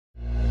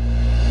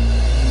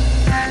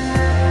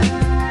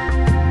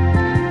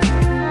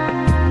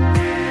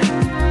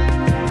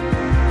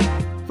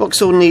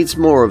Vauxhall needs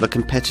more of a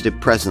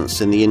competitive presence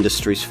in the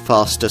industry's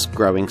fastest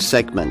growing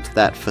segment,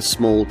 that for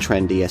small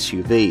trendy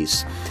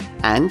SUVs.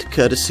 And,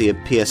 courtesy of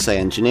PSA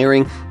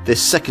Engineering,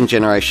 this second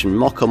generation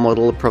Mokka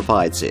model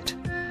provides it.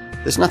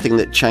 There's nothing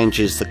that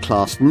changes the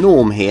class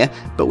norm here,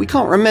 but we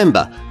can't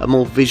remember a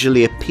more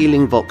visually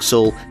appealing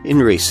Vauxhall in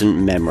recent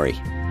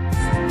memory.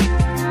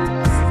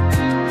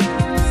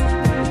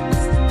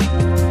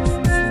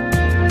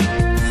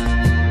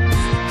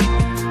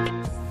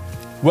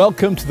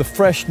 Welcome to the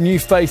fresh new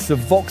face of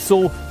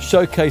Vauxhall,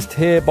 showcased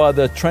here by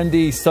the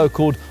trendy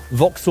so-called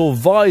Vauxhall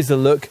Visor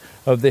look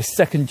of this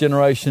second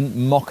generation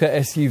Mokka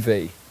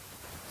SUV.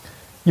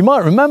 You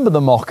might remember the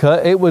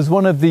Mokka. It was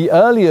one of the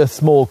earlier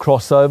small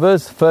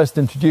crossovers, first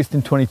introduced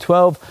in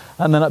 2012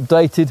 and then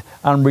updated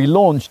and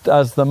relaunched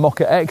as the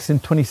Mokka X in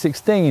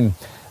 2016.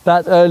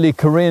 That early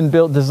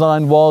Korean-built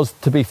design was,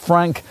 to be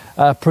frank,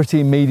 a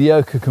pretty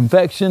mediocre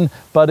confection,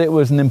 but it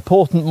was an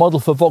important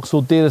model for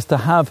Vauxhall dealers to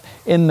have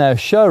in their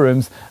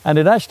showrooms, and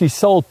it actually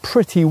sold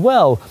pretty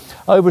well.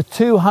 Over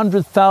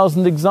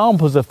 200,000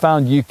 examples have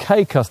found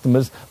UK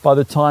customers by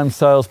the time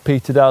sales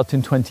petered out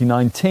in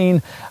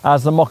 2019,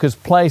 as the Mokka's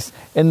place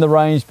in the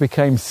range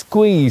became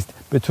squeezed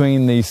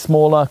between the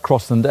smaller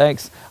Crossland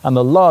X and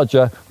the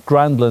larger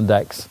Grandland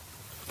X.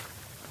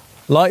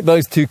 Like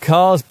those two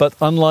cars, but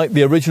unlike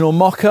the original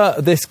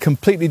Mokka, this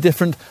completely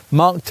different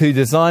Mark II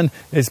design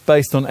is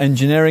based on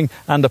engineering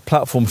and a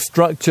platform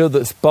structure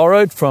that's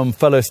borrowed from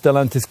fellow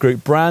Stellantis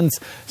group brands,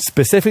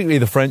 specifically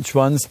the French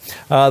ones.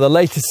 The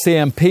latest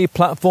CMP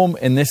platform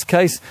in this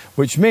case,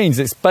 which means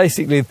it's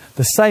basically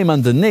the same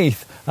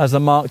underneath as a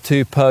Mark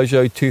II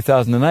Peugeot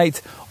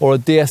 2008 or a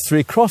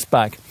DS3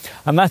 Crossback.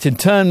 And that in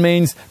turn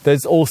means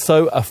there's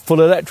also a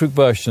full electric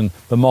version,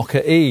 the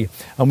Mokka-e,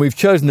 and we've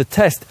chosen to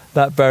test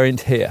that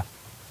variant here.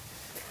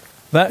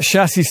 That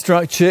chassis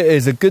structure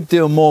is a good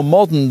deal more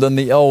modern than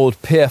the old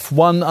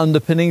PF1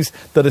 underpinnings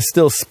that are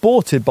still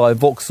sported by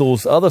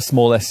Vauxhall's other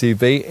small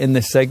SUV in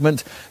this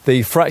segment,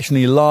 the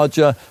fractionally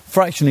larger,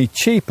 fractionally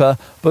cheaper,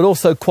 but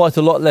also quite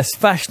a lot less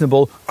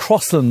fashionable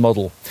Crossland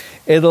model.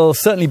 It'll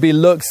certainly be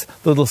looks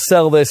that'll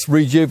sell this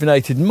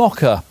rejuvenated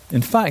Mokka.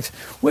 In fact,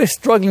 we're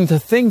struggling to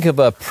think of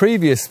a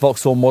previous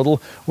Vauxhall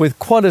model with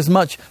quite as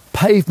much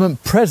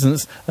pavement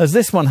presence as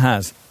this one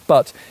has.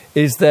 But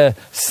is there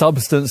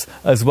substance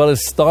as well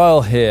as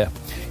style here?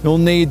 You'll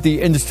need the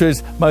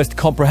industry's most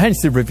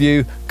comprehensive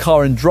review,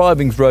 Car and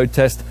Driving's road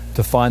test,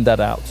 to find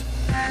that out.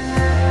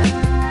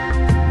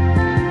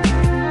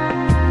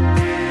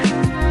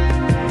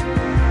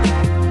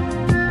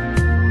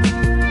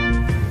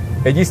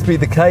 It used to be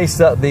the case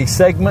that the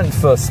segment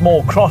for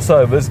small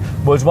crossovers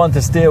was one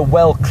to steer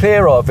well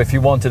clear of if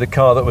you wanted a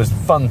car that was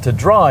fun to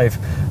drive.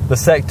 The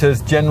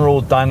sector's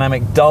general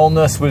dynamic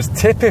dullness was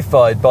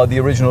typified by the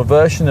original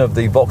version of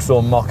the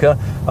Vauxhall Mokka,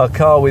 a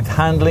car with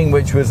handling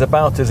which was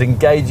about as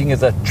engaging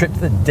as a trip to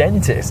the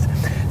dentist.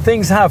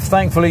 Things have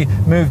thankfully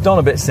moved on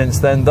a bit since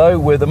then though,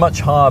 with a much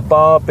higher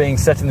bar being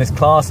set in this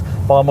class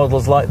by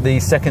models like the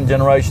second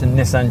generation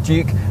Nissan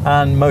Duke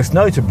and most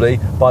notably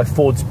by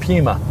Ford's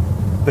Puma.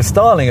 The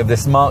styling of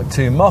this Mark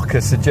II Mokka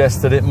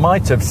suggests that it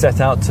might have set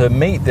out to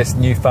meet this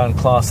newfound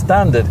class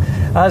standard,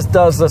 as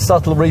does the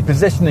subtle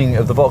repositioning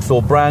of the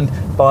Vauxhall brand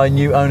by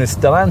new owner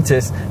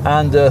Stellantis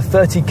and a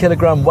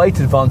 30-kilogram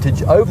weight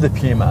advantage over the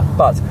Puma.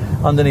 But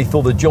underneath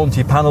all the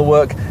jaunty panel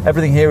work,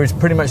 everything here is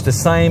pretty much the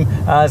same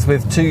as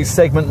with two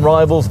segment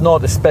rivals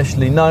not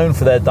especially known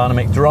for their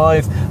dynamic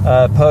drive,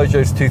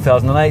 Peugeot's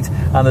 2008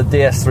 and the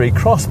DS3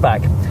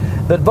 Crossback.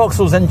 That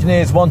Vauxhall's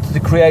engineers wanted to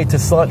create a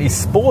slightly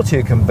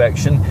sportier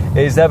confection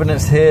is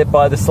evidenced here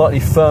by the slightly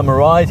firmer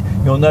ride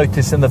you'll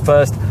notice in the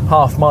first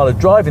half mile of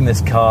driving this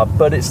car,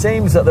 but it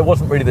seems that there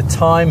wasn't really the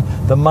time,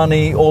 the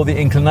money or the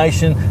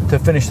inclination to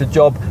finish the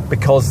job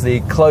because the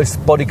close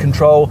body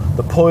control,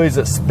 the poise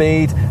at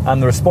speed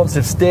and the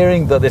responsive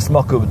steering that this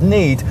Mokka would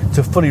need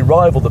to fully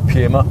rival the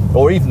Puma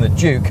or even the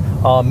Duke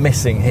are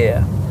missing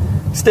here.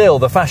 Still,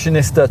 the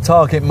fashionista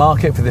target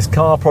market for this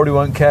car probably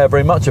won't care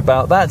very much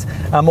about that,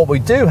 and what we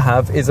do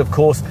have is of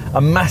course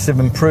a massive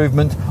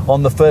improvement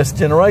on the first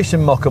generation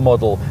Mokka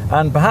model,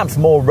 and perhaps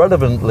more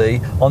relevantly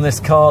on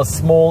this car's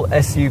small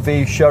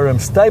SUV showroom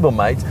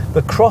stablemate,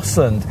 the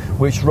Crossland,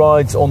 which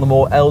rides on the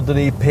more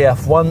elderly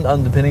PF1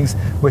 underpinnings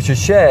which are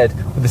shared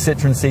with the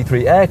Citroën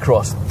C3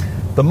 Aircross.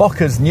 The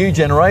Mokka's new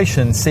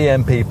generation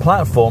CMP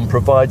platform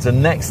provides a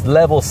next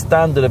level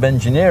standard of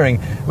engineering,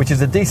 which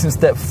is a decent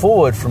step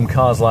forward from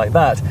cars like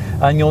that.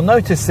 And you'll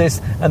notice this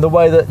in the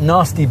way that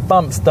nasty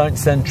bumps don't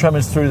send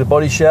tremors through the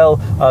body shell,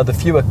 the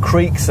fewer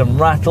creaks and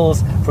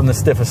rattles from the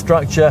stiffer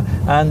structure,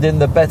 and in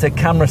the better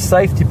camera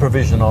safety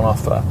provision on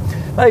offer.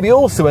 Maybe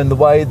also in the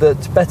way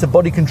that better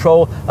body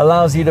control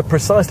allows you to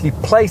precisely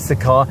place the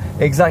car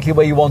exactly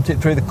where you want it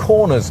through the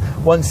corners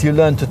once you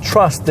learn to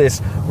trust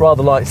this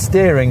rather light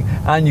steering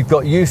and you've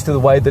got used to the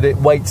way that it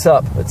weights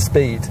up at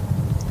speed.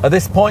 At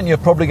this point, you're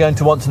probably going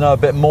to want to know a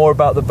bit more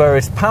about the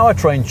various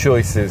powertrain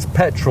choices,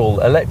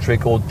 petrol,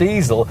 electric or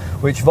diesel,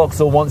 which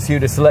Vauxhall wants you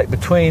to select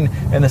between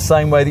in the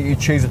same way that you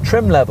choose a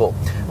trim level.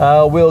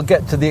 We'll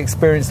get to the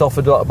experience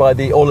offered by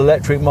the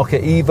all-electric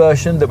Mokka-e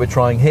version that we're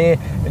trying here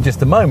in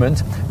just a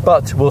moment,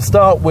 but we'll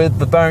start with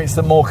the variants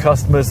that more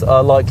customers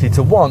are likely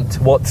to want,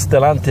 what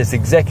Stellantis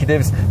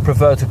executives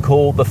prefer to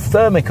call the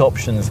thermic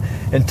options,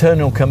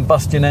 internal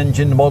combustion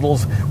engine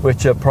models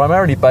which are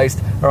primarily based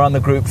around the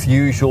group's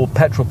usual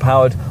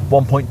petrol-powered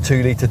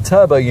 1.2 litre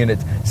turbo unit,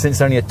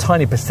 since only a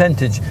tiny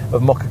percentage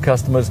of Mokka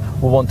customers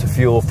will want to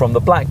fuel from the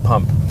black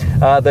pump.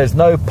 There's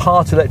no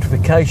part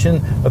electrification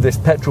of this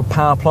petrol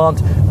power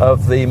plant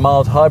of the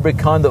mild hybrid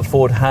kind that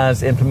Ford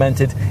has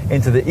implemented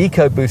into the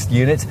EcoBoost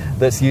unit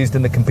that's used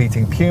in the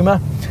competing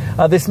Puma.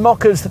 This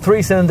Mokka's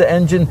 3-cylinder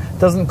engine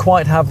doesn't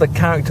quite have the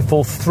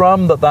characterful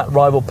thrum that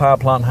rival power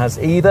plant has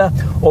either,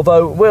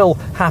 although it will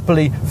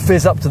happily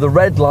fizz up to the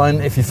red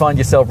line if you find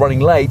yourself running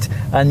late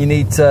and you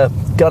need to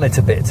gun it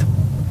a bit.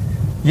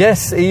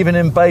 Yes, even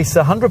in base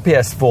 100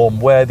 PS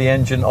form, where the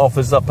engine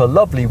offers up a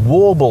lovely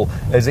warble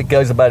as it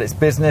goes about its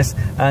business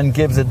and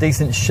gives a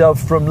decent shove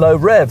from low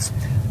revs.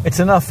 It's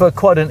enough for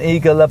quite an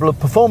eager level of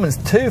performance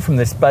too from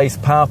this base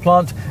power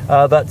plant.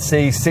 That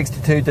sees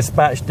 62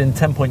 dispatched in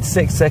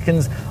 10.6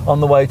 seconds on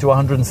the way to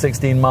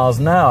 116 miles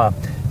an hour.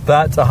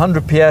 That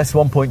 100 PS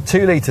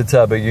 1.2 litre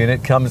turbo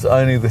unit comes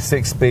only with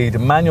 6-speed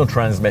manual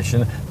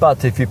transmission,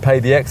 but if you pay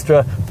the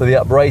extra for the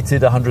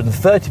uprated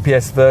 130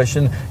 PS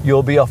version,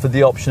 you'll be offered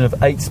the option of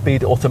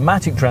 8-speed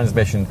automatic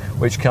transmission,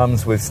 which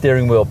comes with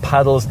steering wheel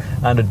paddles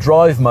and a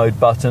drive mode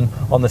button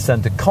on the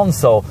centre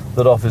console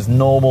that offers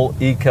normal,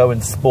 eco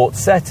and sport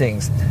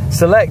settings.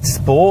 Select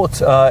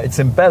Sport, it's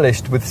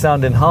embellished with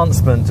sound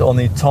enhancement on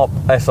the top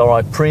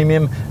SRI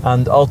Premium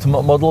and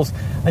Ultimate models,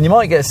 and you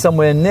might get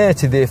somewhere near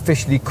to the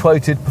officially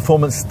quoted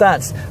performance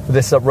stats for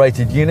this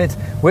uprated unit,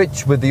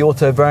 which with the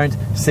auto variant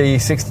see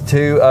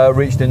 62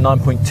 reached in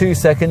 9.2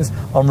 seconds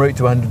en route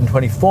to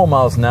 124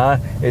 miles an hour.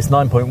 It's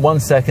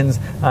 9.1 seconds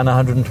and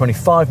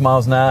 125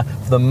 miles an hour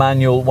for the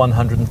manual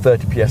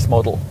 130 PS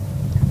model.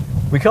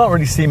 We can't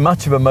really see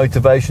much of a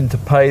motivation to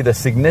pay the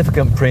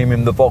significant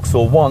premium that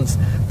Vauxhall wants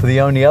for the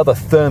only other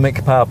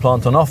thermic power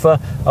plant on offer,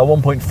 a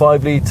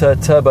 1.5 litre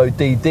Turbo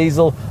D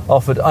diesel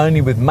offered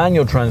only with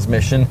manual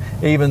transmission,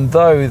 even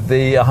though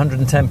the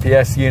 110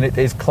 PS unit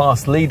is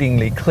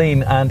class-leadingly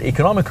clean and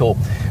economical.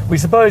 We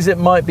suppose it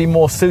might be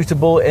more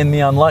suitable in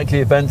the unlikely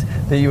event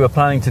that you were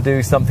planning to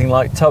do something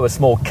like tow a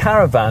small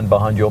caravan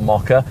behind your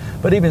Mokka,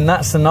 but even in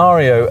that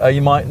scenario,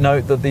 you might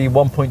note that the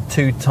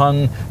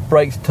 1.2-tonne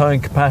braked towing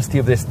capacity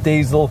of this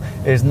diesel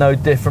is no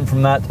different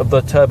from that of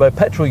the turbo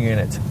petrol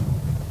unit.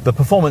 The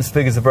performance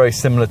figures are very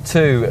similar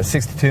too. At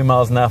 62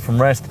 miles an hour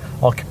from rest,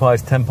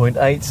 occupies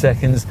 10.8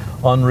 seconds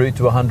en route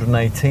to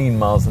 118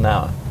 miles an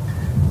hour.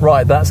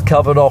 Right, that's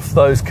covered off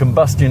those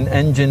combustion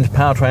engined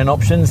powertrain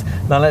options.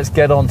 Now let's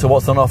get on to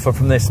what's on offer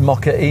from this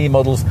Mokka-e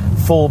model's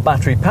full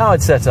battery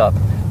powered setup.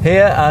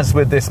 Here, as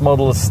with this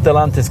model's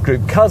Stellantis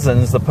group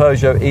cousins, the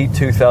Peugeot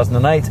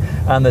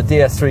E2008 and the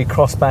DS3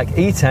 Crossback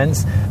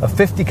E-Tense, a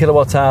 50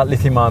 kWh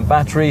lithium-ion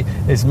battery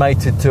is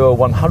mated to a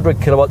 100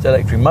 kW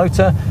electric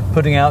motor,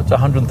 putting out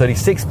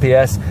 136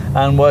 PS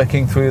and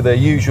working through the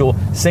usual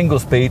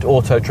single-speed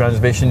auto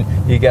transmission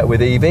you get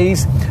with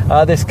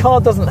EVs. This car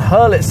doesn't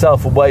hurl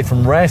itself away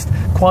from rest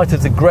quite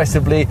as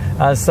aggressively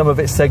as some of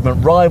its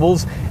segment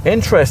rivals.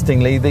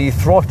 Interestingly, the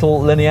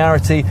throttle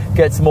linearity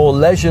gets more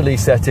leisurely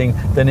setting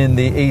than in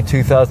the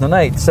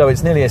E2008, so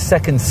it's nearly a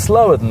second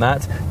slower than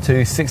that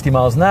to 60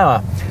 miles an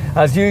hour.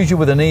 As usual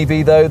with an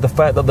EV though, the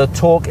fact that the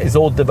torque is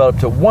all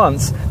developed at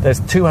once, there's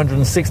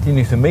 260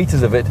 Newton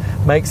meters of it,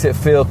 makes it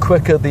feel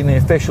quicker than the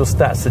official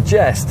stats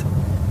suggest.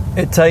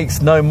 It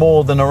takes no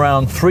more than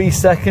around 3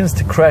 seconds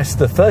to crest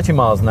the 30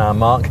 miles an hour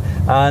mark,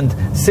 and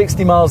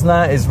 60 miles an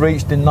hour is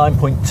reached in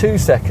 9.2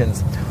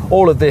 seconds.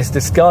 All of this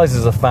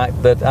disguises the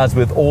fact that, as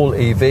with all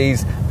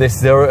EVs, this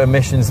zero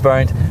emissions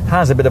variant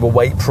has a bit of a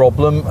weight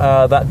problem.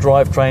 That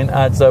drivetrain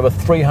adds over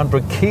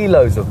 300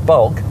 kilos of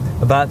bulk.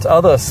 That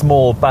other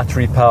small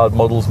battery-powered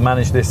models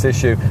manage this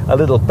issue a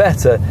little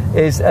better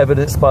is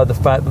evidenced by the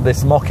fact that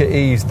this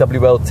Mokka-e's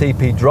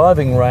WLTP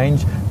driving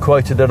range,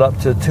 quoted at up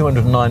to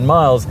 209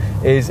 miles,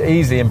 is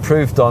easily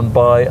improved on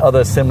by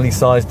other similarly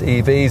sized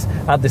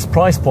EVs at this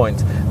price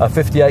point. A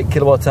 58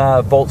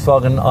 kWh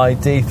Volkswagen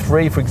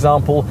ID3, for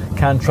example,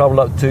 can travel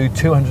up to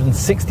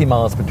 260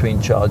 miles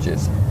between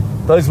charges.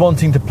 Those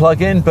wanting to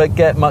plug in but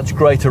get much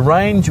greater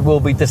range will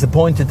be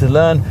disappointed to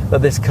learn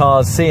that this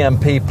car's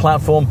CMP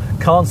platform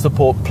can't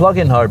support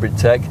plug-in hybrid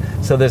tech,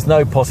 so there's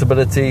no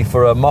possibility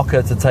for a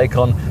Mokka to take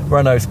on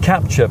Renault's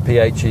Capture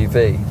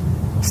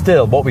PHEV.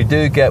 Still, what we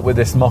do get with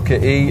this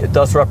Mokka-e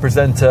does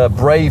represent a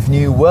brave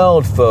new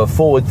world for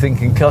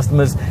forward-thinking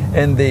customers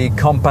in the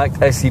compact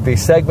SUV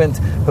segment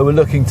who are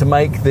looking to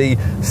make the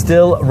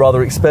still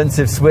rather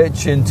expensive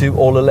switch into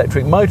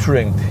all-electric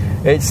motoring.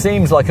 It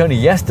seems like only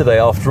yesterday,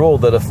 after all,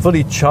 that a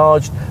fully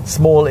charged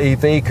small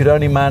EV could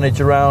only manage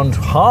around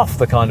half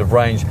the kind of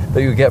range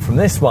that you get from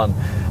this one.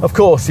 Of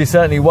course, you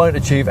certainly won't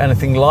achieve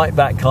anything like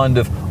that kind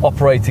of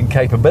operating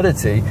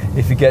capability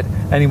if you get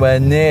anywhere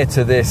near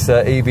to this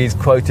EV's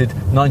quoted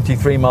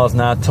 93 miles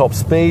an hour top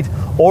speed,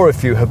 or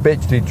if you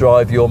habitually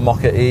drive your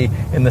Mokka-e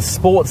in the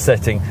sport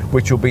setting,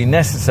 which will be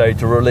necessary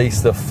to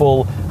release the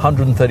full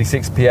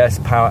 136 PS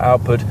power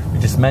output we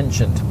just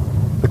mentioned.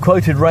 The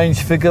quoted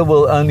range figure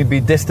will only be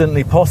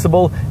distantly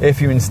possible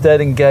if you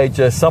instead engage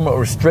a somewhat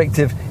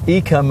restrictive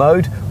eco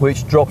mode,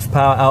 which drops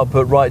power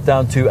output right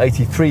down to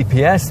 83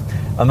 PS,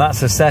 and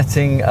that's a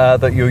setting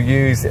that you'll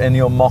use in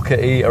your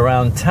Mokka-e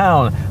around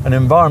town, an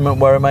environment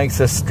where it makes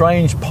a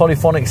strange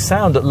polyphonic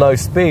sound at low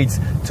speeds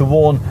to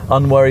warn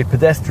unwary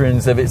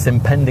pedestrians of its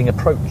impending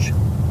approach.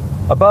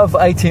 Above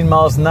 18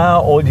 miles an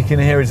hour, all you can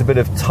hear is a bit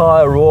of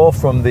tyre roar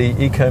from the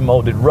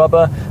eco-moulded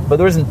rubber, but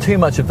there isn't too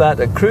much of that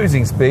at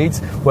cruising speeds,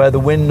 where the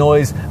wind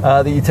noise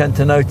that you tend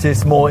to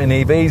notice more in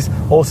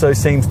EVs also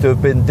seems to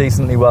have been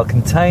decently well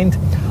contained.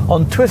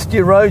 On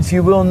twistier roads,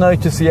 you will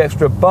notice the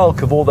extra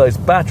bulk of all those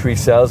battery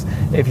cells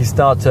if you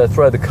start to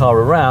throw the car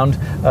around.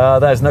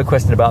 There's no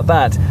question about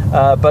that.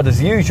 But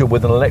as usual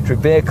with an electric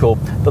vehicle,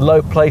 the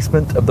low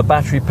placement of the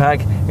battery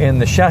pack in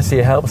the chassis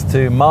helps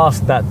to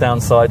mask that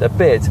downside a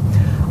bit.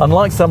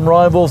 Unlike some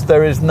rivals,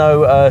 there is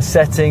no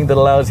setting that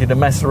allows you to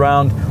mess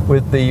around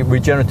with the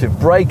regenerative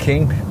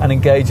braking and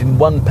engage in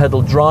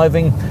one-pedal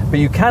driving, but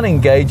you can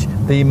engage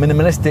the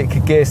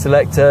minimalistic gear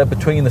selector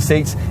between the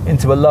seats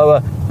into a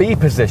lower B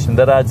position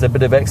that adds a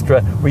bit of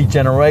extra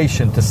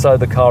regeneration to sew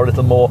the car a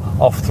little more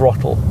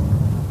off-throttle.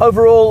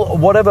 Overall,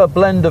 whatever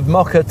blend of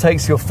Mokka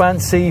takes your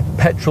fancy,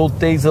 petrol,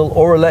 diesel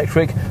or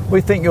electric,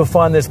 we think you'll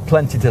find there's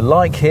plenty to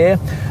like here.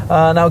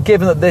 Now,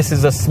 given that this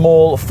is a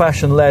small,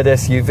 fashion-led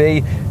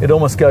SUV, it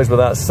almost goes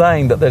without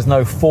saying that there's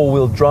no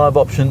four-wheel drive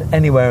option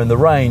anywhere in the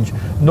range,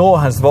 nor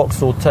has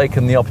Vauxhall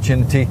taken the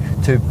opportunity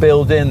to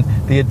build in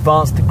the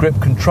advanced grip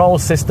control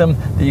system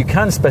that you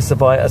can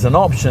specify as an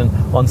option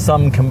on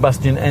some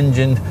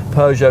combustion-engined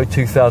Peugeot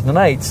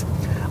 2008s.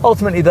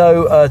 Ultimately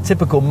though, a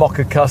typical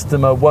Mokka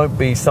customer won't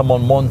be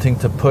someone wanting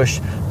to push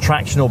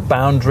tractional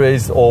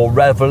boundaries or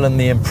revel in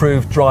the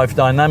improved drive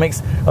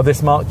dynamics of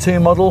this Mark II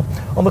model.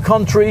 On the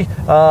contrary,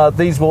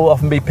 these will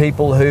often be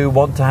people who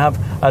want to have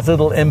as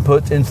little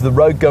input into the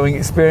road-going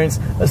experience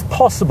as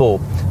possible.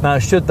 Now,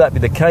 should that be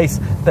the case,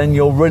 then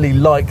you'll really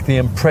like the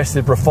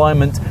impressive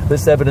refinement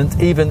that's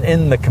evident even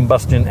in the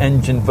combustion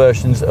engine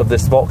versions of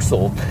this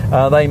Vauxhall.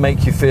 They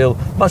make you feel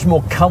much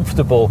more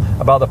comfortable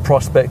about the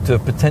prospect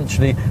of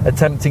potentially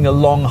attempting a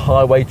long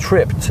highway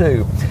trip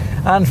too.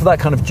 And for that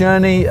kind of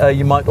journey,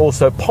 you might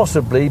also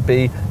possibly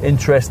be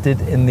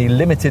interested in the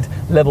limited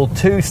level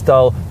 2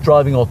 style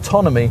driving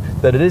autonomy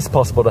that it is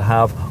possible to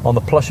have on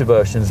the plusher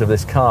versions of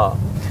this car.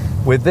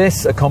 With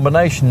this, a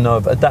combination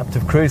of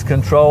adaptive cruise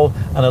control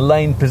and a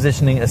lane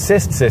positioning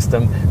assist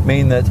system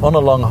mean that on a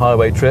long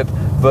highway trip,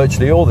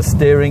 virtually all the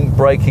steering,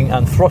 braking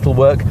and throttle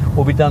work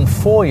will be done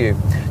for you.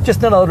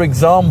 Just another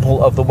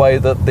example of the way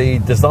that the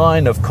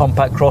design of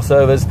compact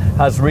crossovers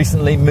has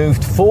recently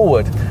moved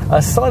forward.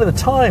 A sign of the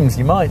times,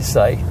 you might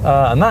say,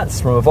 and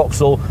that's from a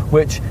Vauxhall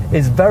which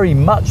is very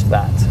much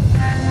that.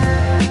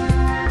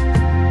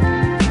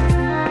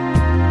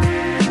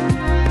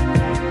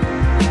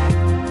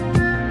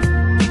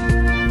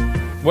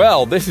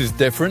 Well, this is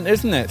different,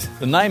 isn't it?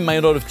 The name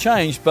may not have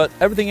changed, but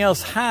everything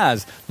else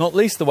has, not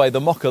least the way the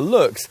Mokka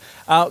looks.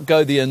 Out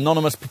go the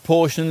anonymous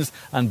proportions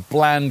and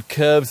bland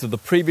curves of the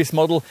previous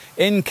model.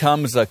 In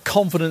comes a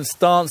confident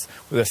stance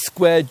with a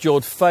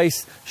square-jawed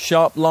face,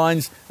 sharp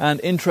lines and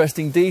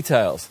interesting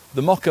details.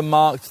 The Mokka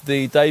marked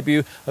the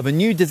debut of a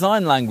new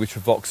design language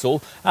for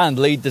Vauxhall, and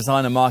lead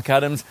designer Mark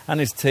Adams and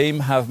his team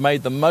have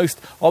made the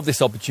most of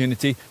this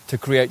opportunity to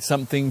create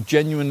something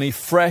genuinely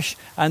fresh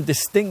and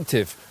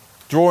distinctive,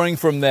 drawing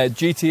from their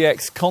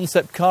GTX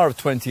concept car of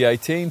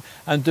 2018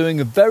 and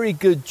doing a very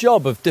good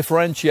job of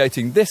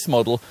differentiating this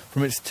model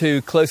from its two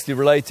closely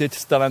related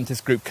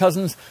Stellantis group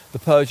cousins, the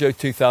Peugeot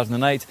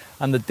 2008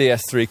 and the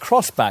DS3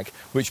 Crossback,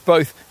 which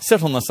both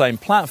sit on the same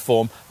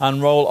platform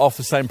and roll off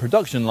the same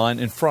production line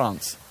in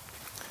France.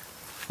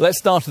 Let's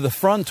start at the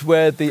front,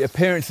 where the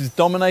appearance is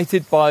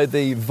dominated by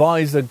the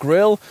Visor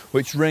grille,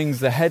 which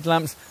rings the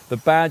headlamps, the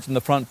badge and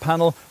the front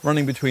panel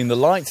running between the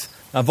lights.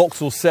 Now,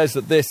 Vauxhall says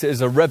that this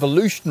is a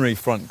revolutionary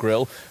front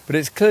grille, but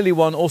it's clearly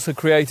one also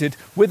created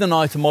with an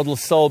eye to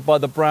models sold by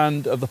the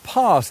brand of the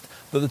past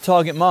that the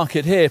target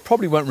market here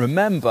probably won't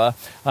remember.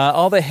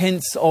 Are there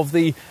hints of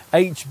the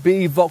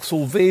HB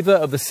Vauxhall Visor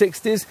of the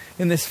 60s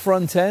in this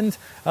front end?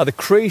 The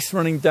crease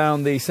running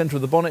down the centre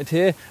of the bonnet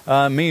here.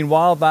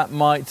 Meanwhile, that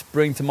might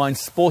bring to mind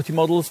sporty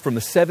models from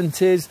the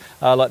 70s,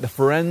 like the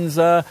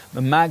Forenza,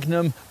 the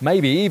Magnum,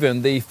 maybe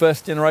even the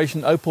first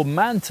generation Opel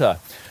Manta.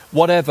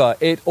 Whatever,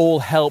 it all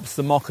helps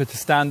the Mokka to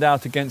stand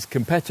out against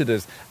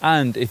competitors,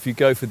 and if you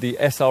go for the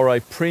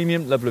SRA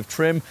premium level of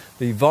trim,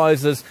 the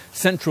visor's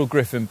central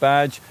griffin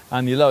badge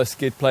and the lower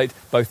skid plate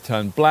both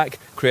turn black,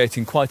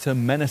 creating quite a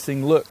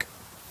menacing look.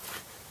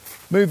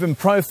 Move in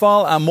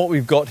profile, and what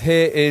we've got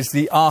here is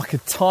the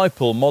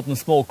archetypal modern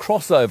small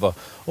crossover.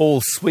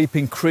 All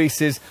sweeping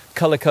creases,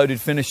 colour-coded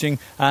finishing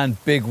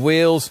and big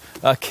wheels.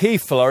 A key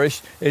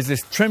flourish is this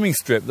trimming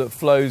strip that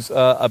flows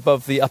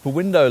above the upper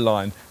window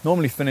line,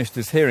 normally finished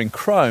as here in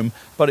chrome,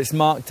 but it's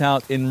marked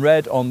out in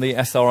red on the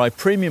SRI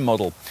Premium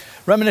model.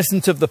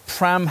 Reminiscent of the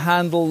pram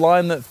handle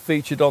line that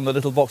featured on the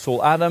little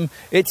Vauxhall Adam,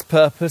 its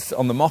purpose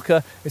on the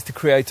Mokka is to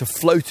create a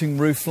floating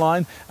roof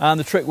line, and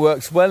the trick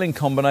works well in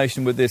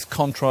combination with this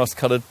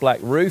contrast-coloured black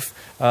roof.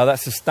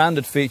 That's a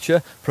standard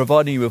feature,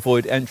 providing you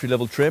avoid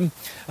entry-level trim.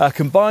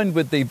 Combined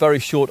with the very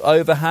short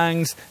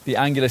overhangs, the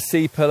angular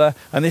C-pillar,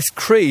 and this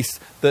crease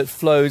that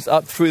flows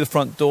up through the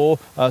front door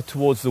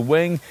towards the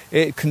wing,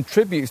 it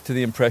contributes to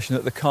the impression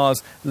that the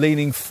car's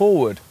leaning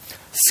forward.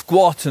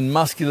 Squat and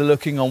muscular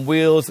looking on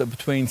wheels at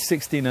between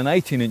 16 and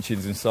 18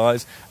 inches in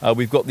size.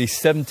 We've got these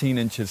 17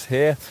 inches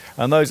here,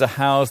 and those are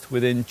housed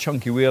within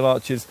chunky wheel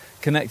arches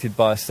connected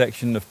by a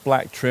section of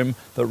black trim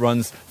that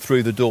runs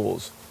through the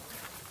doors.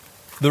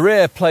 The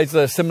rear plays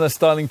a similar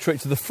styling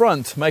trick to the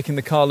front, making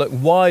the car look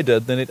wider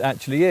than it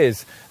actually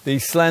is. The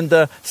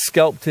slender,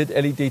 sculpted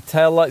LED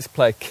taillights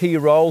play a key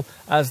role,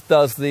 as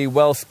does the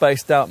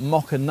well-spaced out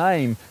Mokka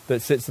name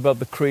that sits above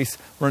the crease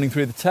running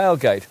through the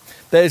tailgate.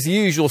 There's the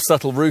usual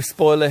subtle roof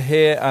spoiler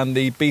here and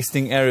the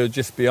beasting area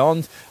just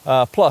beyond,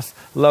 plus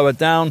lower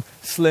down,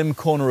 slim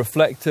corner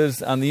reflectors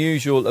and the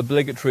usual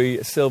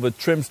obligatory silvered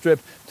trim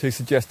strip to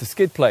suggest a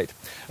skid plate.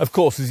 Of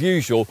course, as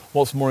usual,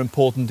 what's more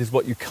important is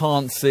what you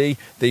can't see,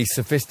 the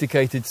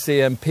sophisticated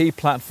CMP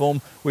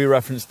platform we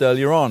referenced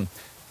earlier on.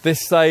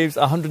 This saves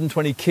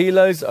 120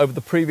 kilos over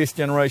the previous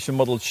generation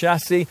model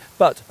chassis,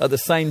 but at the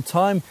same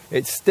time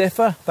it's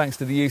stiffer thanks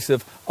to the use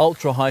of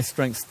ultra high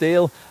strength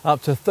steel,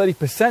 up to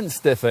 30%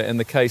 stiffer in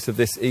the case of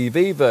this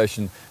EV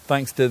version,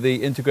 thanks to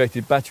the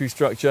integrated battery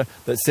structure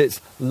that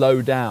sits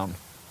low down.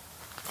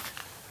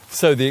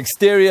 So the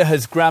exterior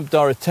has grabbed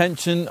our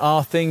attention.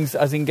 Are things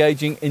as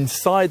engaging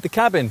inside the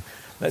cabin?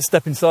 Let's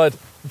step inside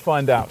and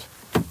find out.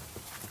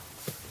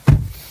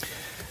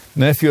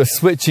 Now, if you're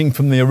switching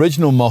from the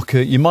original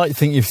Mokka, you might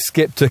think you've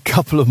skipped a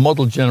couple of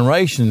model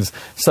generations.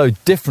 So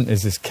different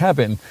is this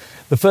cabin.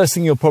 The first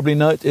thing you'll probably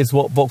note is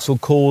what Vauxhall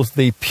calls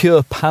the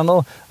pure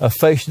panel, a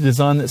fascia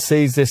design that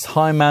sees this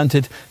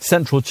high-mounted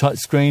central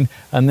touchscreen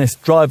and this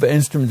driver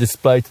instrument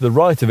display to the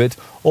right of it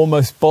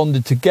almost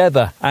bonded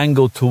together,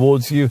 angled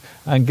towards you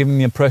and giving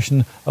the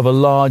impression of a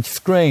large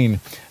screen.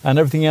 And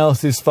everything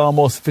else is far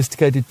more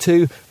sophisticated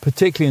too,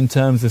 particularly in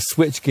terms of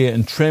switchgear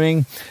and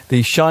trimming,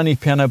 the shiny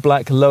piano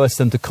black lower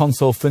centre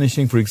console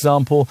finishing, for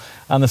example,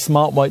 and the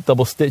smart white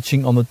double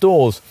stitching on the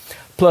doors.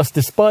 Plus,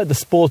 despite the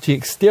sporty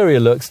exterior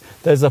looks,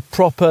 there's a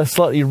proper,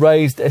 slightly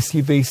raised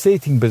SUV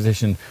seating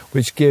position,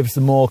 which gives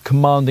the more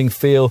commanding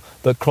feel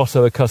that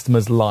crossover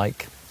customers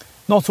like.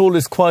 Not all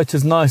is quite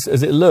as nice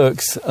as it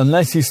looks.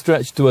 Unless you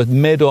stretch to a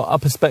mid or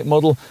upper spec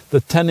model,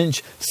 the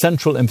 10-inch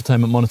central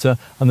infotainment monitor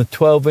and the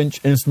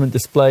 12-inch instrument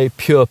display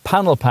pure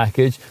panel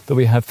package that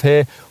we have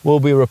here will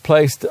be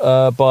replaced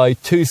by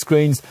two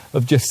screens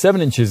of just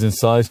 7 inches in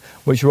size,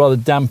 which rather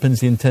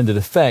dampens the intended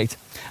effect.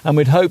 And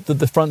we'd hope that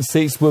the front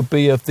seats would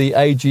be of the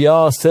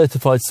AGR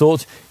certified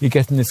sort you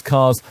get in this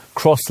car's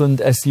Crossland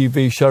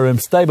SUV showroom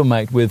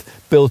stablemate with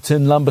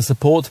built-in lumbar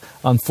support.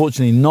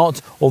 Unfortunately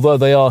not, although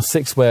they are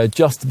 6-way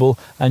adjustable,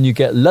 and you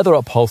get leather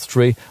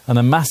upholstery and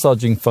a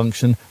massaging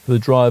function for the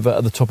driver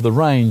at the top of the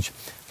range.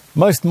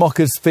 Most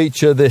Mokkas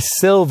feature this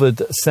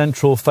silvered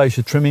central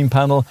fascia trimming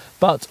panel,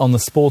 but on the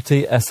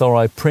sporty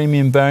SRI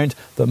Premium variant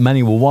that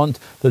many will want,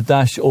 the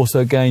dash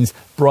also gains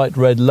bright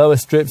red lower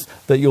strips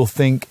that you'll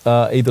think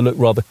either look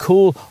rather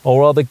cool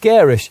or rather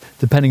garish,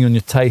 depending on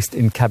your taste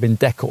in cabin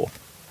decor.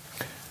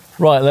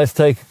 Right, let's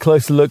take a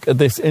closer look at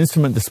this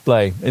instrument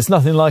display. It's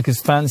nothing like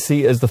as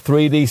fancy as the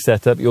 3D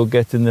setup you'll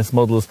get in this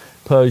model's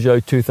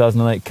Peugeot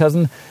 2008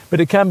 cousin, but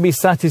it can be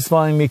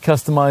satisfyingly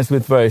customised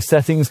with various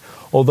settings,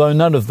 although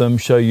none of them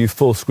show you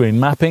full screen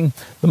mapping.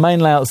 The main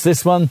layout's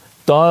this one,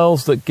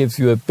 dials that gives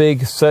you a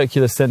big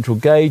circular central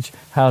gauge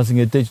housing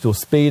a digital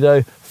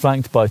speedo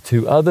flanked by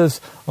two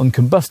others. On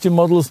combustion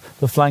models,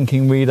 the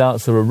flanking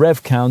readouts are a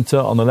rev counter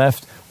on the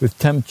left with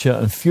temperature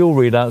and fuel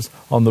readouts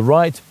on the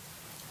right.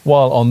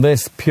 While on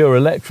this pure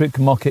electric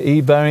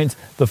Mokka-e variant,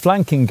 the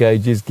flanking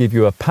gauges give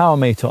you a power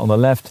meter on the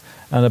left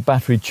and a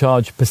battery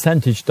charge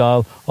percentage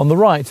dial on the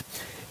right.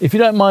 If you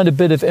don't mind a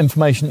bit of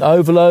information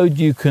overload,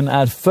 you can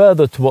add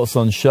further to what's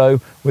on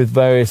show with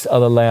various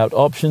other layout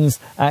options,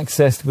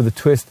 accessed with a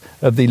twist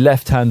of the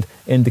left-hand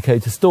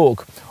indicator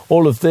stalk.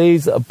 All of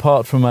these,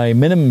 apart from a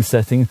minimum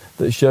setting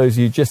that shows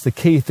you just the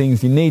key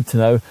things you need to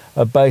know,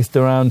 are based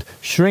around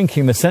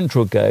shrinking the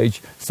central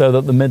gauge so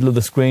that the middle of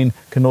the screen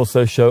can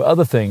also show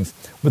other things.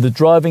 With the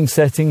driving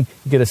setting,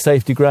 you get a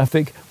safety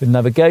graphic. With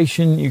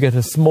navigation, you get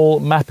a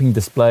small mapping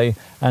display,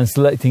 and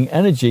selecting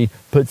energy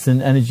puts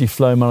an energy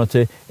flow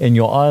monitor in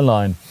your eye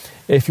line.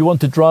 If you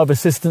want a driver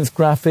assistance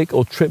graphic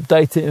or trip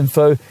data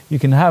info, you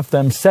can have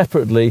them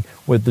separately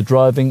with the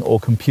driving or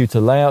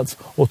computer layouts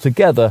or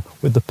together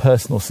with the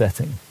personal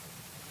setting.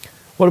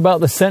 What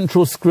about the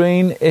central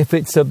screen? If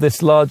it's of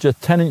this larger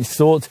 10-inch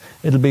sort,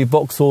 it'll be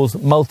Vauxhall's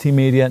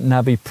Multimedia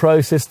Navi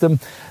Pro system.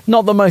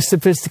 Not the most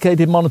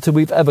sophisticated monitor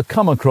we've ever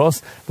come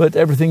across, but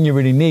everything you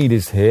really need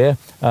is here.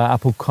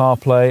 Apple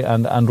CarPlay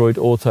and Android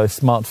Auto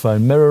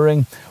smartphone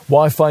mirroring,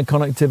 Wi-Fi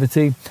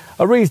connectivity,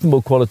 a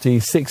reasonable quality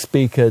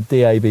 6-speaker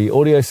DAB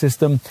audio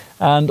system,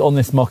 and on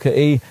this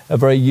Mokka-e, a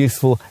very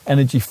useful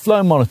energy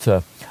flow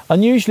monitor.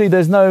 Unusually,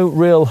 there's no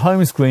real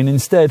home screen.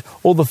 Instead,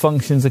 all the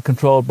functions are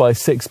controlled by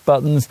 6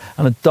 buttons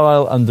and a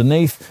dial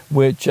underneath,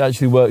 which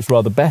actually works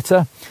rather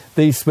better.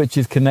 These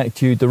switches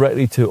connect you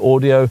directly to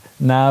audio,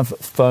 nav,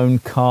 phone,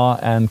 car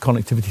and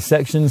connectivity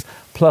sections,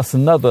 plus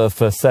another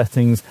for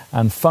settings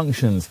and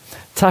functions.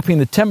 Tapping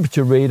the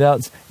temperature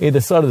readouts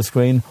either side of the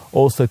screen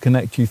also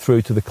connect you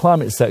through to the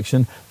climate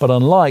section, but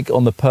unlike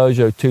on the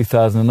Peugeot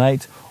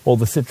 2008 or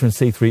the Citroën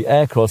C3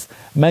 Aircross,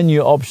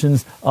 menu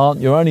options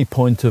aren't your only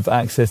point of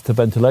access to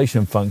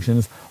ventilation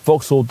functions.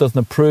 Vauxhall doesn't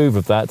approve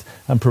of that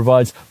and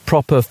provides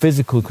proper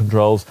physical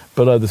controls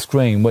below the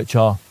screen, which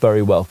are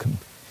very welcome.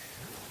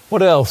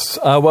 What else?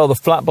 Well, the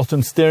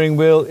flat-bottom steering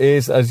wheel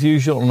is, as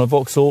usual on a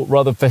Vauxhall,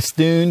 rather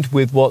festooned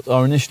with what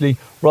are initially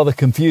rather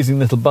confusing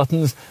little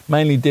buttons,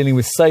 mainly dealing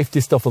with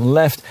safety stuff on the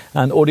left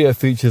and audio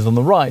features on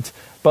the right.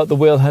 But the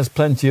wheel has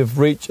plenty of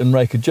reach and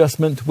rake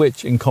adjustment,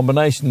 which in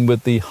combination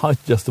with the height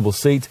adjustable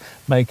seat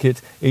make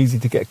it easy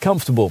to get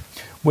comfortable.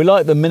 We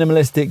like the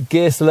minimalistic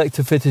gear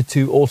selector fitted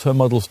to auto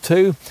models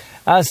too.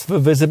 As for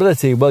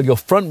visibility, well, your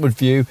frontward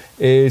view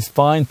is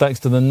fine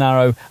thanks to the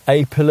narrow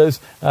A-pillars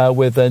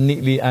with their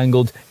neatly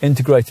angled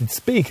integrated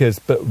speakers,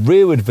 but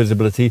rearward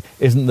visibility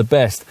isn't the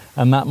best,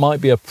 and that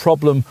might be a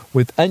problem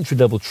with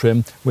entry-level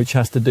trim, which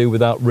has to do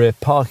without rear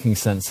parking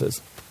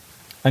sensors.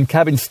 And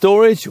cabin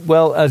storage,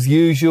 well, as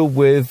usual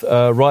with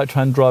a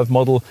right-hand drive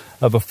model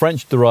of a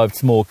French-derived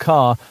small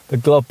car, the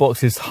glove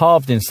box is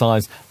halved in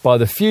size by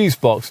the fuse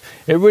box.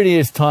 It really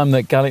is time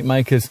that Gallic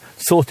makers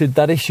sorted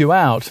that issue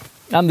out.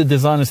 And the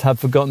designers have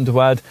forgotten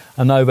to add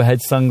an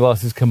overhead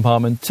sunglasses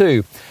compartment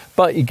too.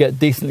 But you get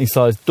decently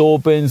sized door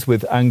bins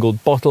with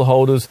angled bottle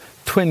holders,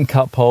 twin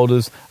cup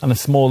holders and a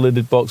small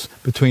lidded box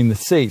between the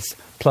seats.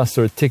 Plus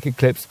there are ticket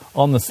clips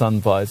on the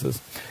sun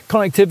visors.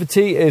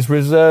 Connectivity is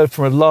reserved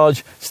for a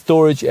large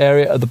storage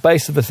area at the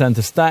base of the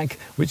centre stack,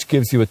 which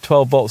gives you a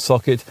 12-volt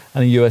socket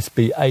and a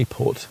USB-A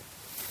port.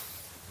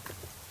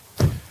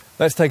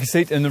 Let's take a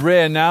seat in the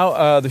rear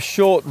now. The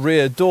short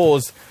rear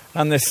doors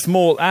and this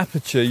small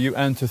aperture you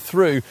enter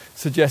through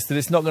suggests that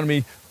it's not going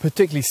to be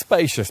particularly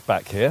spacious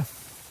back here.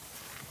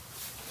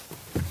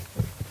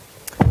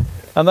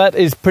 And that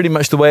is pretty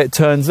much the way it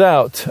turns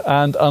out.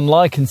 And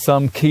unlike in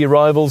some key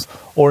rivals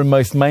or in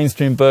most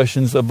mainstream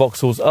versions of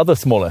Vauxhall's other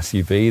small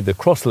SUV, the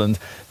Crossland,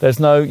 there's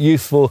no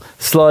useful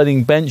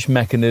sliding bench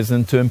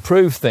mechanism to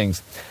improve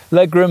things.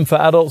 Legroom for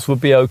adults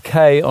would be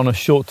okay on a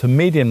short to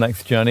medium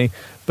length journey,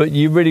 but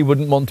you really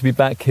wouldn't want to be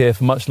back here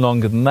for much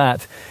longer than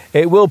that.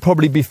 It will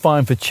probably be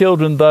fine for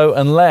children though,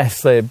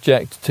 unless they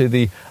object to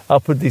the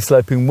upwardly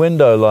sloping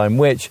window line,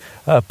 which,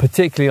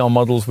 particularly on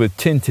models with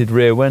tinted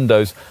rear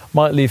windows,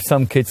 might leave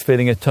some kids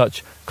feeling a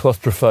touch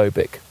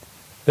claustrophobic.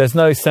 There's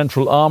no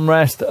central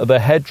armrest. The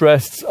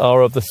headrests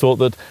are of the sort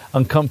that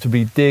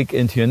uncomfortably dig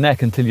into your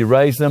neck until you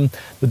raise them.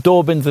 The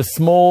door bins are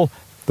small.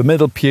 The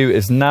middle pew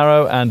is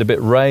narrow and a bit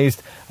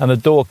raised, and the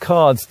door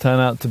cards turn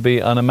out to be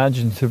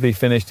unimaginatively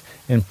finished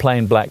in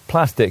plain black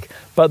plastic.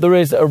 But there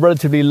is a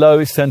relatively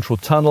low central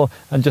tunnel,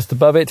 and just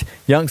above it,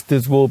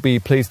 youngsters will be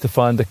pleased to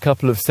find a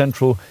couple of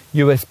central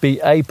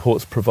USB-A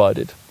ports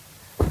provided.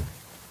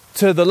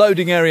 To the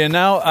loading area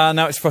now.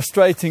 Now it's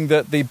frustrating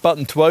that the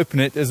button to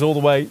open it is all the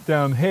way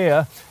down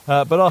here,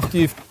 but after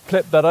you've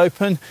clipped that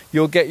open,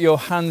 you'll get your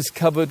hands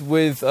covered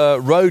with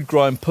road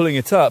grime pulling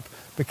it up,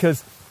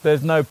 because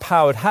there's no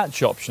powered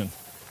hatch option.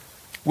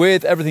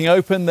 With everything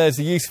open, there's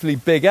a usefully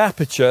big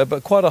aperture,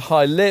 but quite a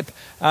high lip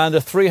and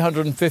a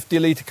 350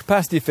 litre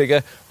capacity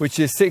figure, which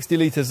is 60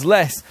 litres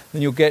less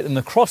than you'll get in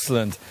the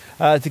Crossland.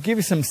 To give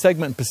you some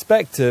segment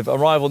perspective, a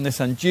rival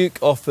Nissan Duke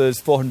offers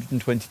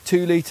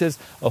 422 litres,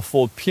 a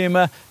Ford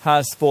Puma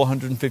has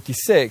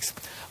 456.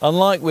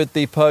 Unlike with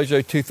the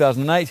Peugeot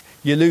 2008,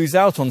 you lose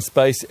out on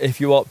space if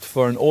you opt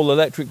for an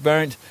all-electric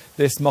variant.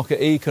 This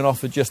Mokka-e can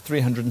offer just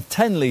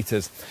 310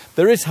 litres.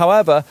 There is,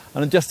 however,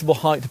 an adjustable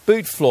height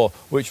boot floor,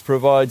 which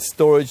provides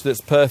storage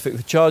that's perfect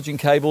for charging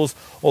cables,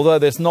 although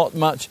there's not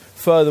much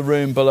further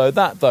room below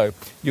that though.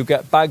 You'll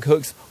get bag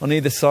hooks on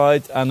either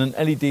side and an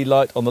LED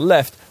light on the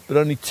left, but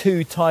only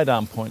 2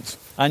 tie-down points.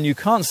 And you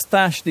can't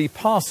stash the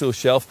parcel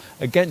shelf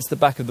against the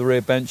back of the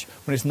rear bench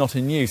when it's not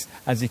in use,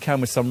 as you can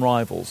with some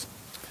rivals.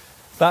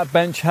 That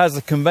bench has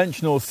a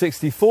conventional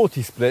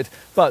 60-40 split,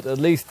 but at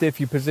least if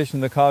you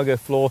position the cargo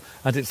floor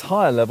at its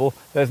higher level,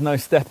 there's no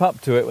step up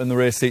to it when the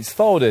rear seat's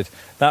folded.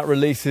 That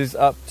releases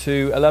up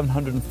to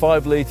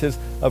 1,105 litres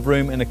of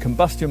room in a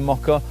combustion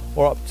Mokka,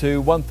 or up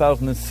to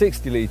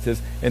 1,060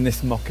 litres in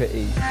this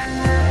Mokka-e.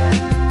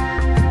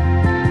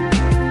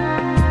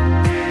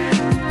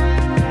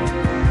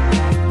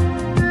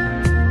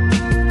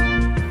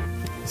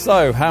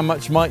 So, how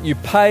much might you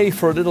pay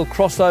for a little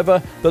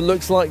crossover that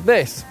looks like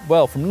this?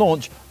 Well, from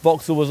launch,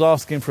 Vauxhall was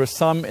asking for a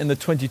sum in the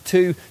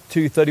 £22,000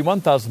 to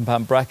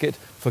 £31,000 bracket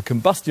for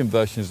combustion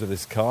versions of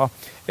this car.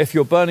 If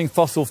you're burning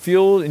fossil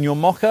fuel in your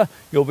Mokka,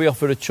 you'll be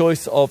offered a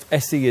choice of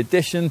SE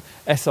Edition,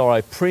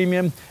 SRI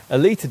Premium,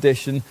 Elite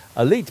Edition,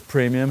 Elite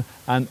Premium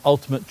and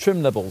Ultimate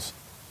trim levels.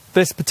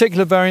 This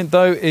particular variant,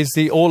 though, is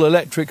the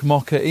all-electric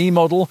Mokka-e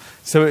model,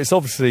 so it's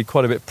obviously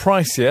quite a bit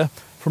pricier.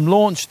 From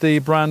launch, the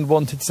brand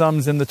wanted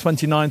sums in the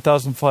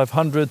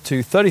 £29,500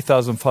 to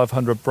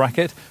 £30,500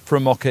 bracket for a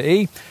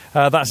Mokka-e.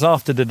 That's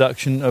after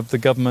deduction of the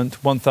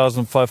government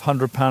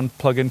 £1,500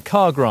 plug-in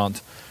car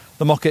grant.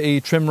 The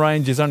Mokka-e trim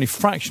range is only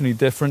fractionally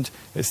different.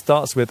 It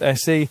starts with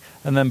SE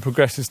and then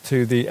progresses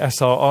to the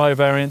SRI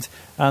variant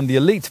and the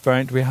Elite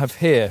variant we have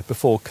here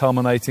before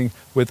culminating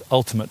with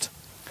Ultimate.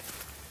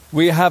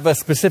 We have a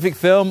specific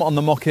film on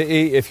the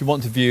Mokka-e if you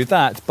want to view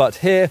that, but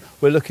here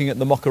we're looking at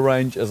the Mokka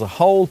range as a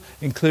whole,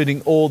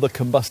 including all the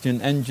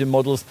combustion engine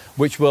models,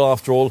 which will,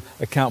 after all,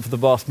 account for the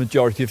vast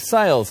majority of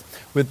sales.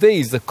 With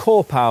these, the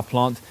core power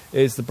plant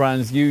is the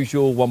brand's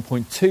usual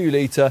 1.2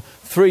 litre,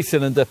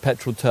 3-cylinder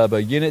petrol turbo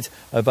unit,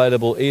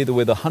 available either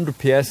with 100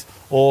 PS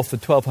or for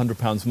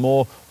 £1,200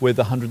 more with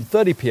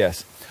 130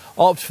 PS.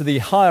 Opt for the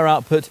higher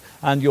output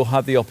and you'll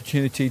have the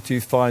opportunity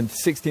to find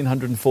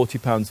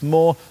 £1,640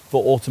 more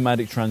for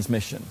automatic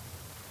transmission.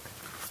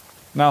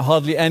 Now,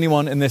 hardly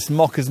anyone in this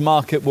Mokka's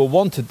market will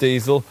want a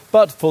diesel,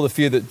 but for the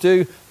few that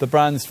do, the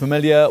brand's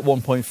familiar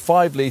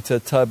 1.5 litre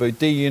Turbo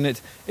D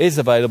unit is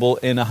available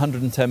in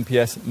 110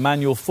 PS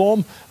manual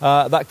form.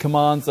 That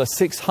commands a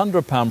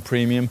 £600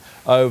 premium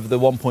over the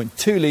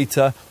 1.2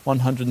 litre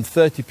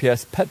 130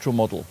 PS petrol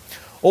model.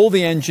 All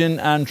the engine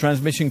and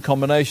transmission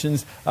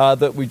combinations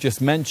that we just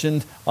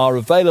mentioned are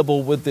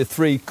available with the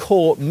 3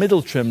 core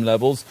middle trim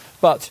levels,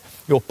 but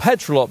your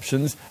petrol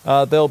options,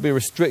 they'll be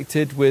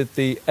restricted with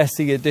the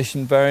SE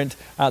Edition variant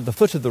at the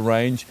foot of the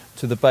range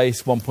to the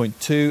base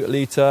 1.2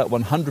 litre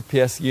 100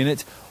 PS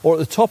unit, or at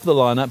the top of the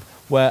lineup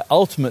where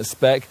Ultimate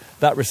spec,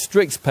 that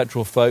restricts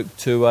petrol folk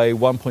to a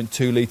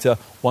 1.2 litre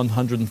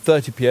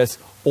 130 PS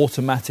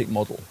automatic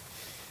model.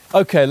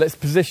 OK, let's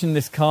position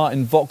this car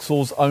in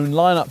Vauxhall's own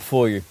lineup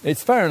for you.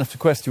 It's fair enough to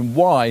question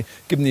why,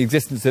 given the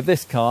existence of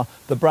this car,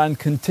 the brand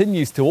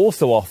continues to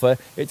also offer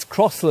its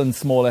Crossland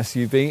small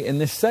SUV in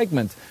this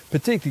segment,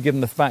 particularly given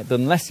the fact that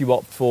unless you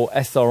opt for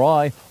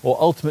SRI or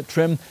Ultimate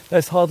trim,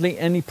 there's hardly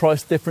any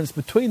price difference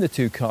between the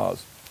two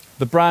cars.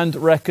 The brand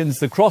reckons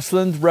the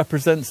Crossland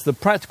represents the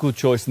practical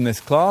choice in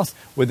this class,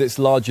 with its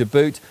larger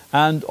boot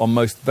and, on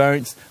most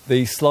variants,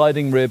 the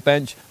sliding rear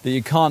bench that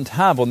you can't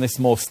have on this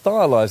more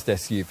stylised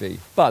SUV.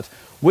 But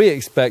we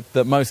expect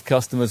that most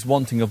customers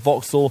wanting a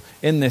Vauxhall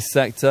in this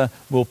sector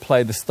will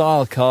play the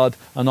style card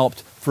and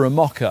opt for a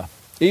Mokka,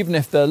 even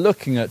if they're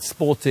looking at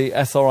sporty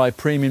SRI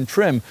premium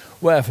trim,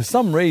 where for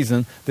some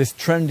reason this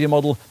trendy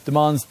model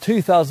demands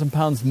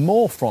 £2,000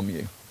 more from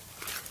you.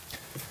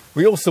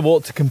 We also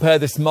ought to compare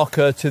this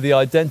Mokka to the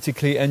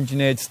identically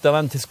engineered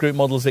Stellantis Group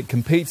models it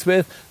competes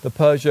with, the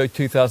Peugeot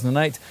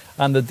 2008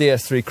 and the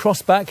DS3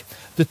 Crossback.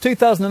 The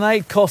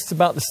 2008 costs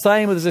about the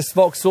same as this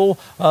Vauxhall.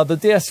 The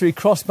DS3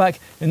 Crossback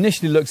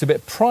initially looks a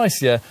bit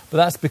pricier, but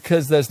that's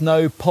because there's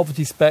no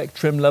poverty spec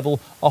trim level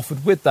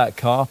offered with that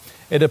car.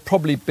 It'd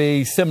probably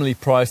be similarly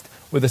priced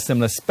with a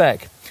similar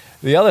spec.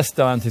 The other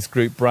Stellantis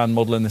Group brand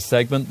model in the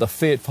segment, the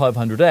Fiat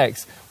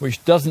 500X,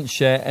 which doesn't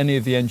share any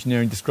of the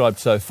engineering described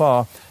so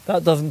far,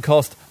 that doesn't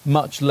cost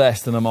much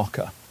less than a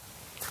Mokka.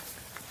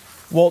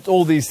 What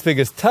all these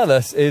figures tell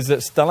us is that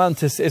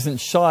Stellantis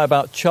isn't shy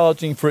about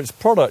charging for its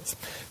products.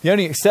 The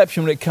only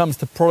exception when it comes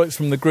to products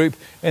from the group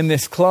in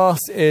this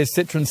class is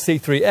Citroën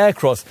C3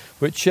 Aircross,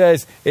 which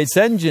shares its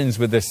engines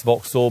with this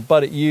Vauxhall,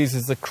 but it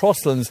uses the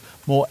Crossland's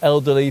more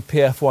elderly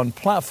PF1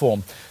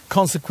 platform.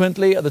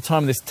 Consequently, at the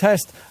time of this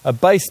test, a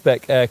base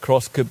spec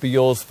Aircross could be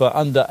yours for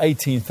under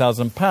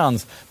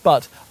 £18,000,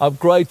 but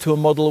upgrade to a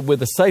model with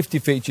the safety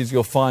features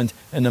you'll find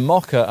in a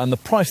Mokka and the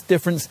price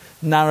difference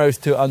narrows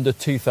to under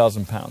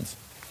 £2,000.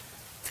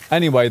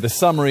 Anyway, the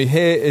summary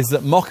here is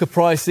that Mokka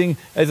pricing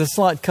is a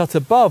slight cut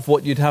above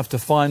what you'd have to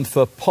find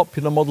for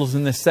popular models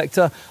in this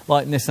sector,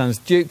 like Nissan's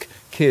Duke,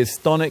 Kia's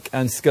Stonic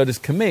and Skoda's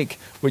Kamiq,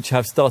 which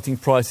have starting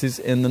prices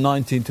in the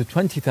 £19,000 to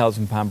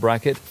 £20,000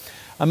 bracket.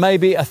 And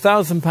maybe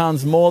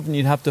 £1,000 more than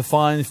you'd have to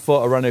find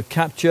for a Renault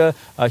Captur,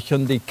 a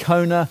Hyundai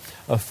Kona,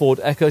 a Ford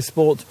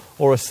EcoSport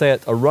or a Seat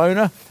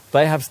Arona.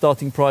 They have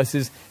starting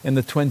prices in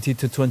the £20,000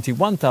 to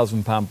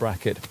 £21,000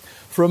 bracket.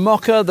 For a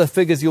Mokka, the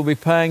figures you'll be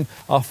paying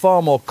are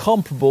far more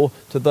comparable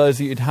to those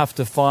that you'd have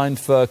to find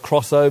for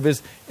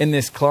crossovers in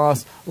this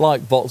class,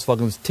 like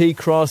Volkswagen's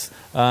T-Cross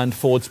and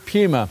Ford's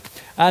Puma.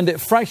 And it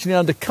fractionally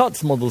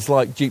undercuts models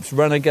like Jeep's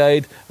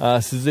Renegade,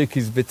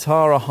 Suzuki's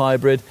Vitara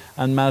Hybrid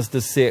and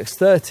Mazda's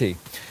CX-30.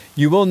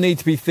 You will need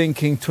to be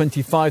thinking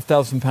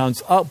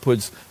 £25,000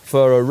 upwards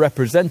for a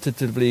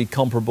representatively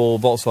comparable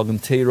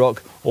Volkswagen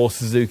T-Roc or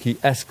Suzuki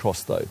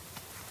S-Cross though.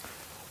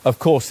 Of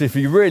course, if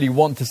you really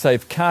want to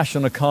save cash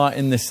on a car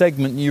in this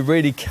segment, you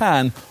really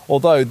can,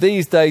 although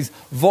these days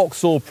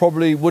Vauxhall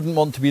probably wouldn't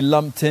want to be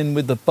lumped in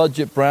with the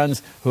budget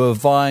brands who are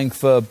vying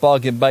for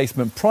bargain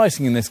basement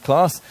pricing in this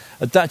class.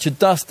 A Dacia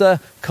Duster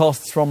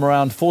costs from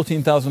around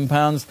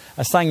 £14,000,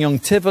 a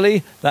SsangYong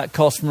Tivoli that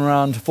costs from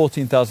around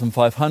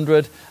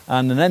 £14,500,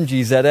 and an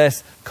MG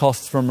ZS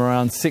costs from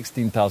around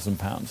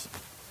 £16,000.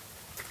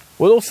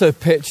 We'll also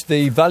pitch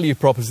the value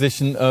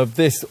proposition of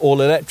this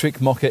all-electric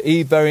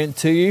Mokka-e variant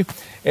to you.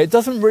 It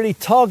doesn't really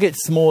target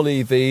small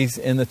EVs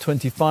in the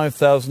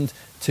 £25,000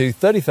 to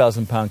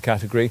 £30,000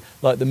 category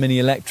like the Mini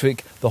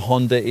Electric, the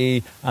Honda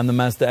E and the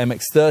Mazda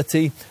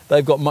MX-30.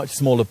 They've got much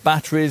smaller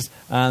batteries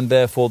and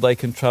therefore they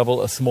can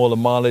travel a smaller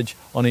mileage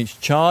on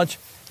each charge.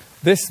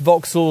 This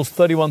Vauxhall's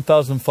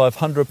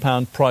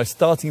 £31,500 price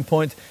starting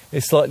point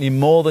is slightly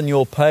more than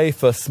you'll pay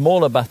for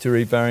smaller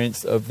battery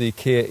variants of the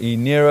Kia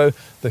e-Niro,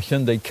 the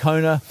Hyundai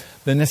Kona,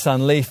 the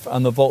Nissan Leaf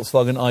and the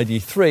Volkswagen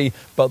ID3,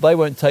 but they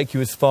won't take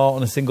you as far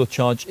on a single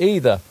charge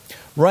either.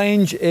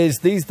 Range is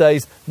these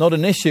days not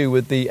an issue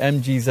with the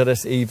MG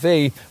ZS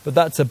EV, but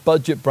that's a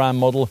budget brand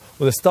model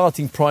with a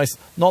starting price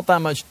not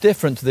that much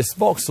different to this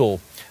Vauxhall.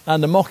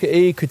 And the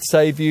Mokka-e could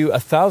save you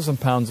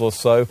 £1,000 or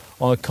so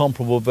on a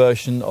comparable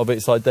version of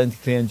its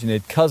identically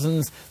engineered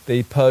cousins,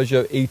 the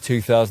Peugeot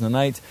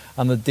E2008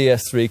 and the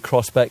DS3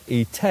 Crossback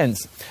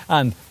E10s.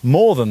 And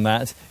more than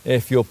that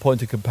if your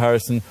point of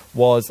comparison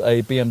was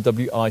a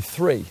BMW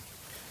i3.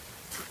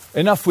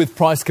 Enough with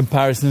price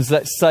comparisons.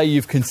 Let's say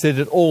you've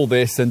considered all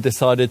this and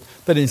decided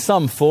that in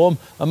some form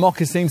a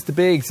Mokka seems to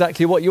be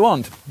exactly what you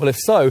want. Well, if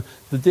so,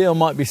 the deal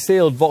might be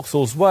sealed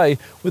Vauxhall's way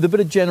with a bit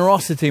of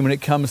generosity when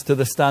it comes to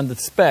the standard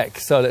spec.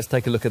 So let's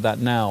take a look at that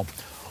now.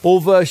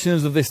 All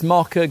versions of this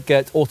Mokka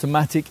get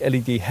automatic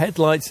LED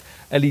headlights,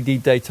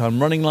 LED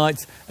daytime running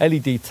lights,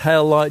 LED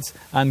tail lights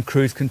and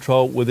cruise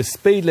control with a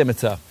speed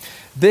limiter.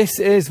 This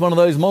is one of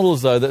those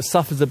models though that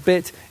suffers a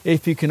bit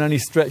if you can only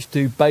stretch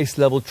to base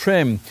level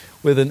trim.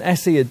 With an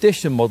SE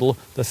Edition model,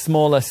 the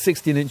smaller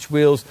 16-inch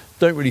wheels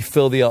don't really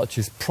fill the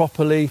arches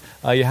properly.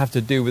 You have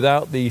to do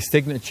without the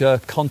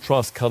signature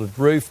contrast coloured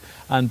roof,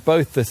 and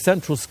both the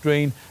central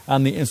screen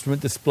and the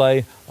instrument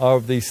display are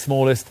of the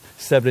smallest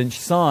 7-inch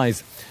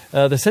size.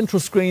 The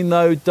central screen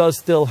though does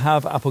still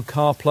have Apple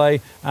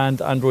CarPlay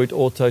and Android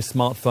Auto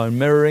smartphone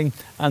mirroring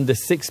and a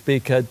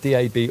 6-speaker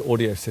DAB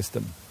audio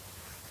system.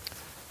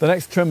 The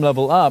next trim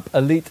level up,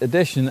 Elite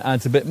Edition,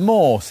 adds a bit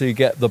more, so you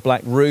get the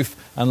black roof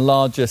and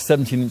larger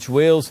 17-inch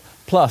wheels,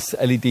 plus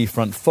LED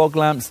front fog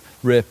lamps,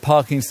 rear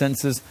parking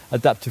sensors,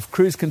 adaptive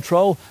cruise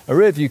control, a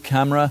rear view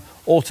camera,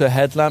 auto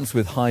headlamps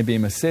with high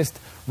beam assist,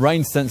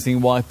 rain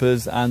sensing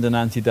wipers and an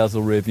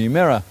anti-dazzle rear view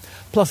mirror,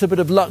 plus a bit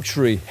of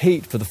luxury,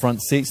 heat for the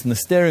front seats and the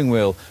steering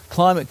wheel,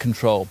 climate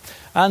control,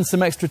 and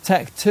some extra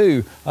tech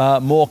too.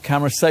 More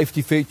camera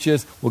safety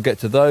features, we'll get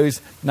to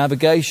those,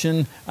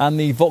 navigation and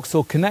the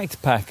Vauxhall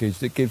Connect package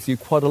that gives you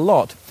quite a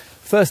lot.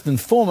 First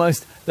and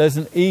foremost, there's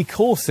an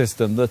e-call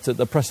system that at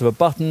the press of a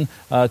button,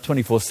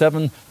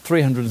 24/7,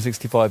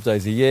 365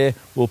 days a year,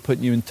 will put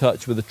you in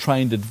touch with a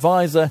trained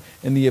advisor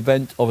in the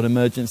event of an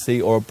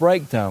emergency or a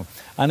breakdown.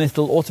 And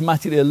it'll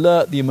automatically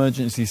alert the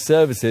emergency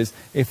services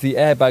if the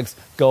airbags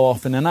go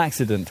off in an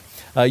accident.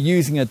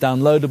 Using a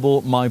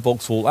downloadable My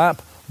Vauxhall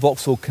app,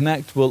 Vauxhall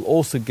Connect will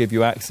also give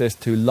you access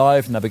to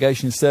live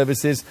navigation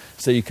services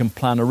so you can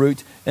plan a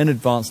route in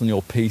advance on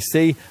your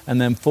PC and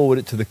then forward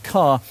it to the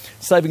car,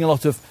 saving a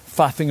lot of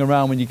faffing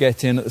around when you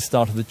get in at the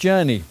start of the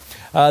journey.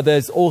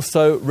 There's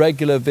also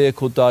regular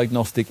vehicle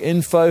diagnostic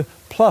info,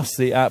 plus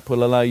the app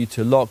will allow you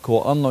to lock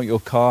or unlock your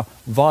car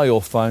via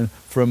your phone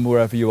from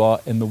wherever you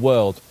are in the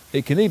world.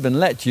 It can even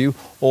let you,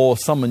 or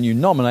someone you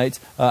nominate,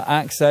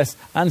 access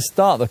and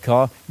start the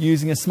car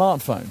using a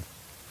smartphone.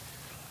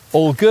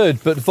 All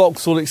good, but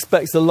Vauxhall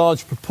expects a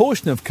large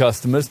proportion of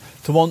customers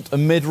to want a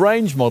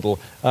mid-range model.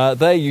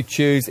 There you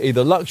choose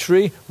either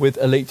luxury with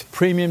Elite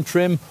Premium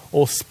trim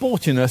or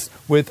sportiness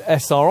with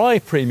SRI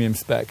Premium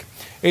spec.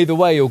 Either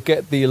way, you'll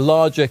get the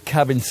larger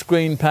cabin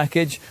screen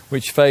package,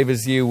 which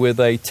favours you with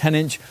a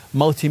 10-inch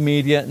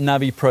multimedia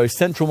Navi Pro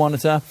central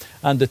monitor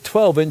and a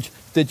 12-inch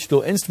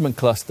digital instrument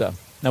cluster.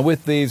 Now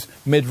with these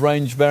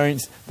mid-range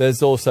variants,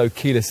 there's also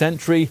keyless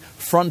entry,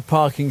 front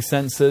parking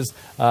sensors,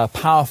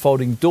 power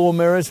folding door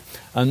mirrors,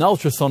 an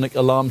ultrasonic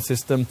alarm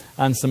system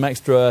and some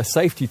extra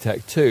safety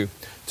tech too.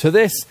 To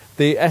this,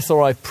 the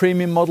SRI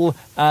Premium model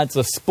adds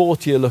a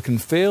sportier look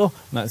and feel,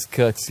 and that's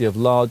courtesy of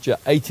larger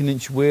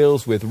 18-inch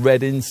wheels with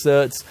red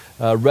inserts,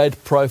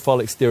 red profile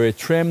exterior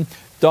trim,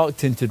 dark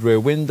tinted rear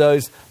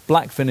windows,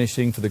 black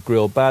finishing for the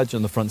grille badge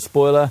on the front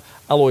spoiler,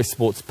 alloy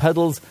sports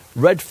pedals,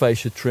 red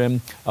fascia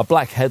trim, a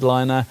black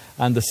headliner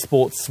and a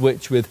sports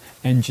switch with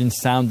engine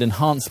sound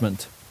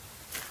enhancement.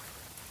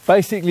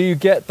 Basically, you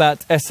get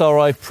that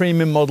SRI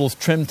Premium Models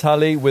trim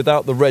tally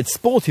without the red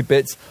sporty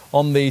bits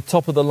on the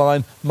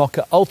top-of-the-line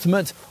Mokka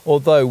Ultimate,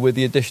 although with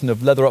the addition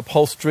of leather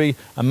upholstery,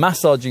 a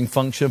massaging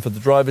function for the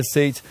driver's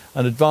seat,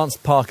 an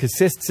advanced park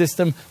assist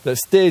system that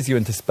steers you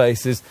into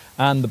spaces,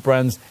 and the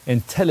brand's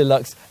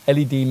IntelliLux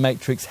LED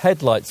matrix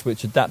headlights,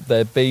 which adapt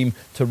their beam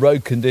to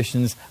road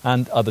conditions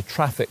and other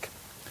traffic.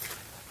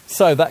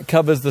 So that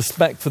covers the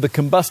spec for the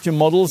combustion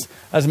models.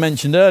 As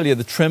mentioned earlier,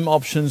 the trim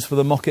options for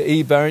the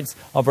Mokka-e variants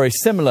are very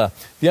similar.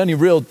 The only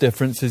real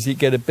difference is you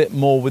get a bit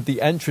more with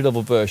the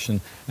entry-level version,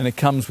 and it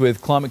comes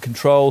with climate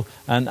control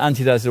and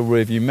anti-dazzle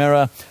rear-view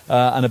mirror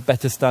and a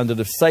better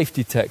standard of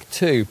safety tech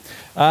too.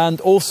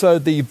 And also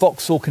the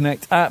Vauxhall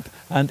Connect app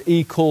and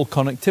eCall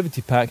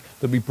connectivity pack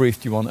that we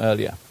briefed you on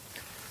earlier.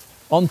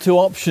 On to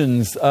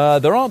options.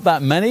 There aren't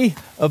that many.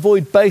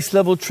 Avoid base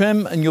level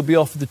trim and you'll be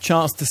offered the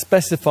chance to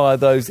specify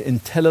those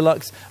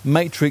IntelliLux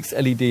matrix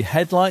LED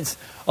headlights.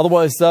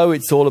 Otherwise though,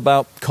 it's all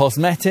about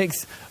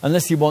cosmetics.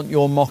 Unless you want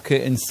your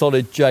Mokka in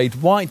solid jade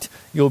white,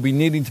 you'll be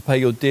needing to pay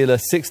your dealer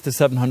 £600 to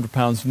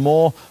 £700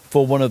 more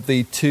for one of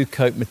the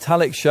two-coat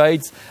metallic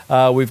shades.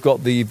 We've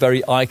got the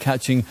very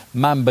eye-catching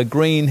Mamba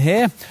Green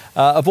here.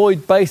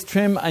 Avoid base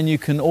trim and you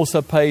can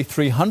also pay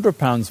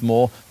 £300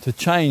 more to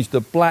change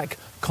the black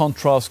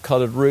contrast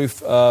coloured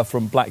roof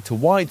from black to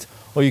white,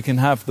 or you can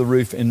have the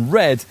roof in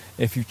red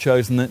if you've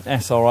chosen an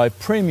SRI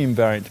Premium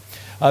variant.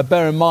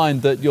 Bear in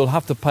mind that you'll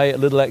have to pay a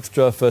little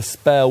extra for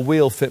spare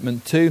wheel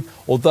fitment too,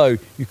 although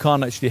you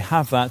can't actually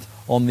have that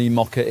on the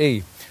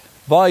Mokka-e.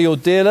 Via your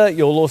dealer,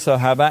 you'll also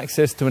have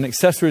access to an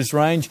accessories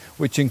range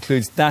which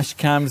includes dash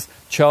cams,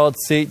 child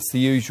seats, the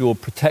usual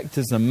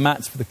protectors and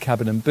mats for the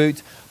cabin and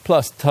boot,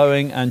 plus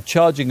towing and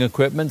charging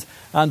equipment,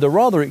 and a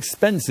rather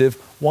expensive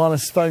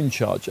wireless phone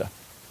charger.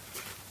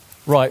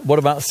 Right, what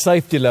about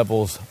safety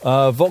levels?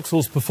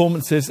 Vauxhall's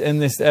performances in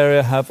this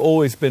area have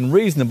always been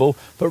reasonable,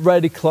 but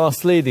rarely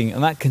class leading,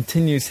 and that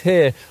continues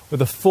here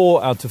with a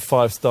 4 out of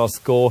 5 star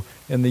score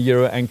in the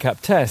Euro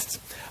NCAP tests.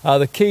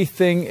 The key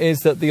thing is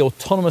that the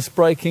autonomous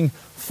braking,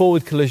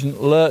 forward collision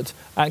alert,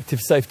 active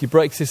safety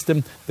brake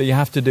system that you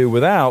have to do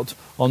without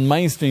on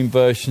mainstream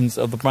versions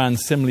of the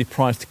brand's similarly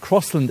priced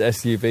Crossland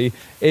SUV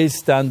is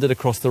standard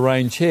across the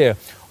range here,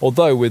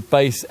 although with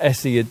base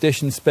SE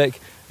edition spec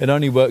it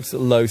only works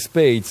at low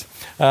speeds.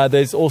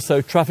 There's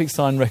also traffic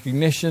sign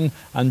recognition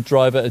and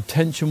driver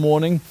attention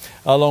warning,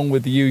 along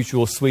with the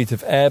usual suite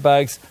of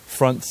airbags,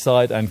 front,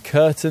 side and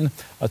curtain,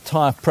 a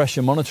tyre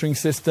pressure monitoring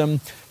system,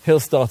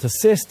 hill start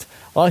assist,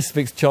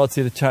 ISOFIX child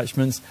seat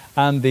attachments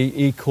and the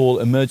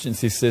eCall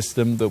emergency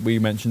system that we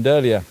mentioned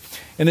earlier.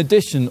 In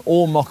addition,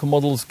 all Mokka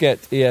models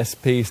get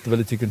ESP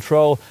stability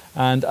control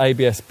and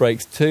ABS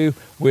brakes too,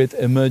 with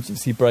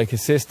emergency brake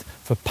assist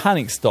for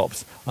panic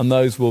stops, and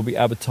those will be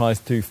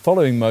advertised to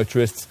following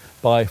motorists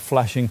by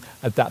flashing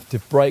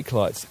adaptive brake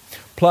lights.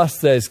 Plus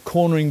there's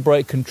cornering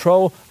brake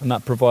control, and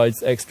that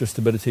provides extra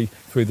stability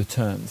through the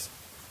turns.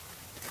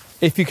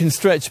 If you can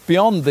stretch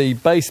beyond the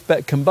base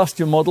spec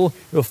combustion model,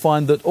 you'll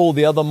find that all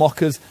the other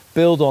Mokkas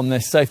build on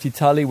their safety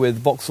tally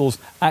with Vauxhall's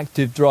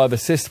Active Drive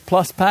Assist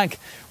Plus pack.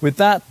 With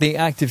that, the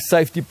active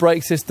safety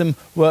brake system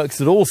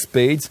works at all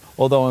speeds,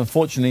 although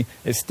unfortunately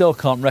it still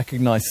can't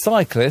recognise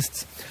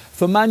cyclists.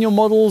 For manual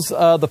models,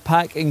 the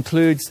pack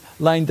includes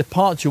lane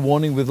departure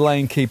warning with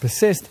lane keep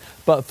assist,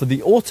 but for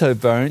the auto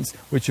variants,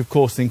 which of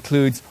course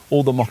includes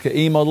all the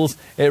Mokka-e models,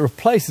 it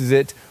replaces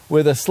it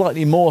with a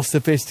slightly more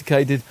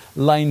sophisticated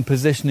lane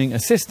positioning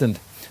assistant.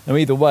 Now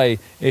either way,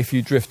 if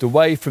you drift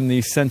away from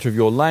the centre of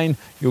your lane,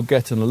 you'll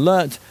get an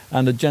alert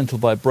and a gentle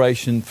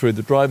vibration through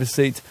the driver's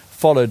seat,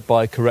 followed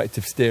by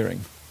corrective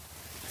steering.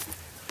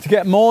 To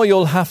get more,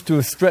 you'll have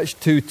to stretch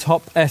to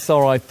top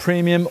SRI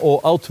Premium or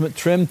Ultimate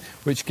trim,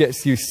 which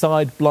gets you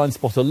side blind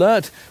spot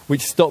alert,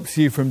 which stops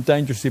you from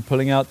dangerously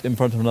pulling out in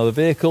front of another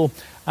vehicle,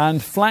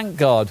 and Flank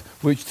Guard,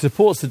 which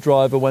supports the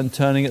driver when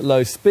turning at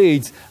low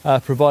speeds,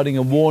 providing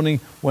a warning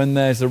when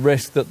there's a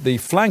risk that the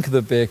flank of the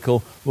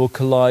vehicle will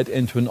collide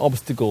into an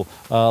obstacle,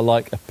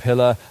 like a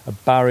pillar, a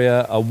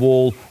barrier, a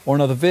wall, or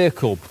another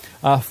vehicle.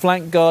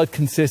 Flank Guard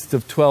consists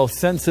of 12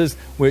 sensors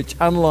which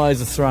analyse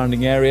the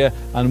surrounding area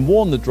and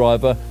warn the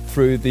driver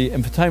through the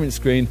infotainment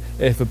screen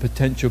if a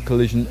potential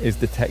collision is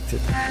detected.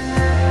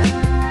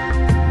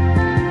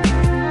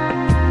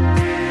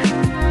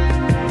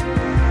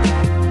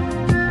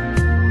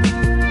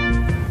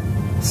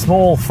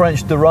 Small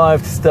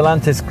French-derived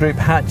Stellantis group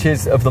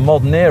hatches of the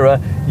modern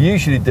era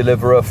usually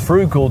deliver a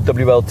frugal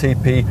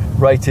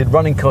WLTP-rated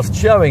running cost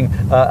showing,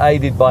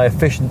 aided by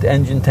efficient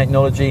engine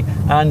technology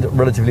and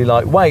relatively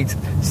lightweight.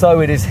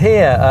 So it is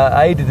here,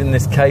 aided in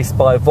this case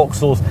by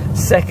Vauxhall's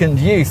second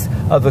use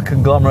of the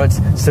conglomerate's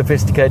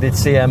sophisticated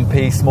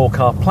CMP small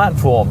car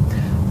platform.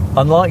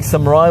 Unlike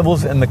some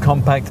rivals in the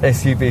compact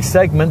SUV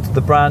segment,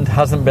 the brand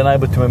hasn't been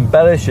able to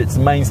embellish its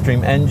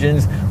mainstream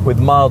engines with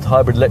mild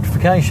hybrid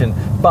electrification,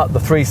 but the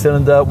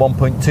 3-cylinder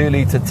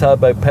 1.2-litre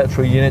turbo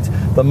petrol unit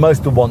that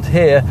most will want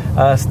here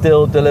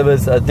still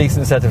delivers a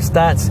decent set of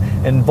stats.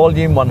 In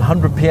volume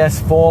 100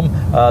 PS form,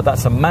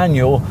 that's a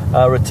manual,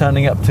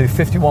 returning up to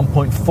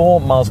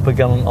 51.4 miles per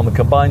gallon on the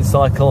combined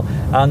cycle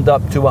and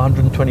up to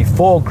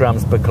 124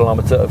 grams per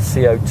kilometre of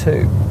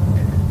CO2.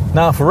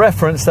 Now, for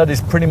reference, that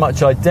is pretty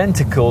much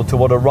identical to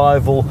what a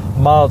rival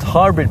mild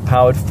hybrid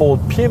powered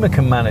Ford Puma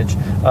can manage.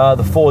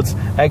 The Ford's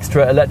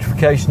extra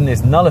electrification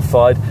is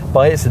nullified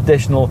by its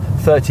additional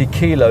 30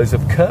 kilos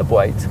of curb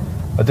weight.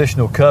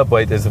 Additional curb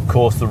weight is, of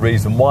course, the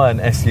reason why an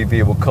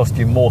SUV will cost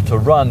you more to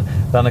run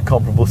than a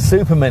comparable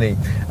Super Mini.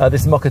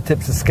 This Mokka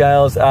tips the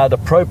scales at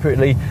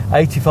appropriately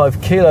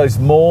 85 kilos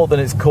more than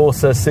its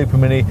Corsa Super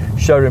Mini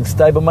showroom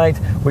stablemate,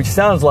 which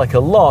sounds like a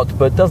lot,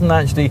 but doesn't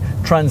actually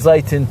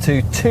translate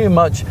into too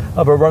much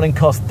of a running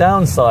cost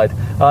downside.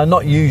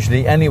 Not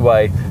usually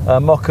anyway.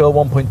 Mokka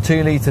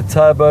 1.2-litre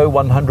turbo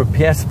 100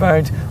 PS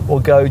variant will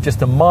go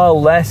just a mile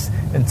less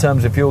in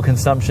terms of fuel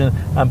consumption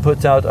and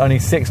put out only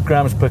 6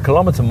 grams per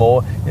kilometre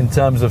more in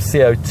terms of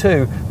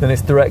CO2 than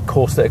its direct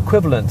Corsa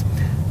equivalent.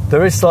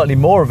 There is slightly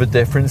more of a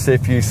difference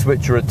if you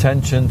switch your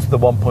attention to the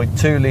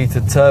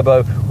 1.2-litre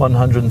turbo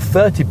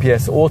 130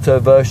 PS auto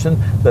version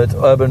that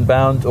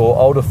urban-bound or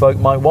older folk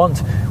might want,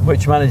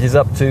 which manages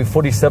up to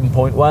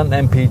 47.1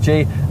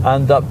 mpg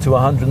and up to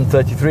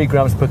 133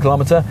 grams per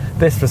kilometre.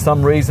 This, for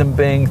some reason,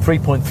 being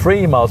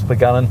 3.3 miles per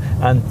gallon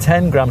and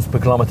 10 grams per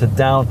kilometre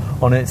down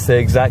on its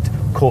exact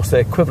Corsa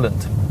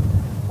equivalent.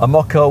 A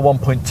Mokka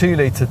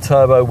 1.2-litre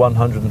turbo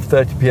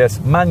 130 PS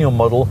manual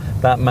model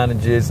that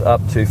manages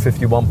up to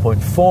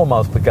 51.4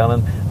 miles per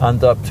gallon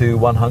and up to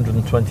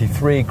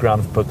 123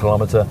 grams per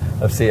kilometre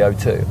of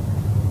CO2.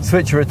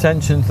 Switch your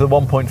attention to the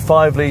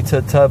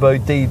 1.5-litre Turbo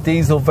D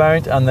diesel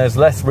variant and there's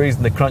less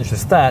reason to crunch the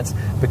stats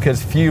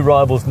because few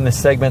rivals in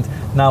this segment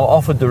now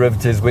offer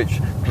derivatives which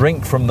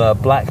drink from the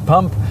black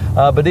pump.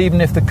 But even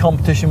if the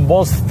competition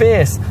was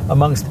fierce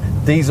amongst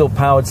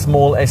diesel-powered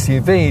small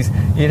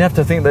SUVs, you'd have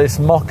to think that this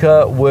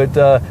Mokka would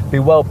be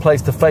well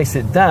placed to face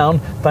it down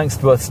thanks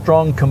to a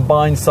strong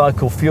combined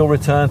cycle fuel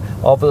return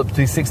of up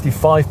to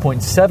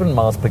 65.7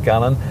 miles per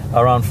gallon,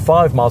 around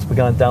 5 miles per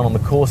gallon down on the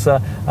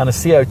Corsa, and a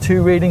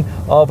CO2 reading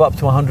of up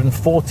to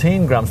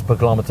 114 grams per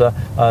kilometre,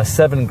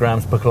 7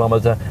 grams per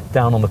kilometre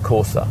down on the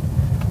Corsa.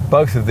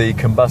 Both of the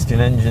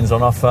combustion engines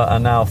on offer are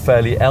now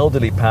fairly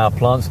elderly power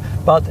plants,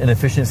 but in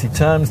efficiency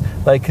terms,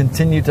 they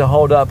continue to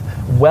hold up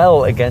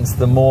well against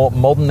the more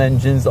modern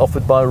engines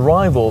offered by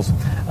rivals.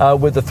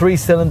 With the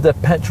 3-cylinder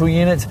petrol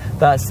unit,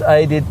 that's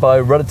aided by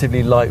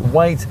relatively light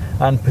weight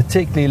and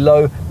particularly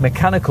low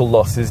mechanical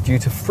losses due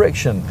to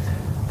friction.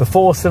 The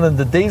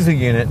 4-cylinder diesel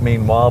unit,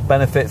 meanwhile,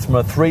 benefits from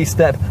a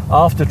 3-step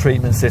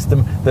after-treatment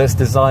system that's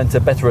designed to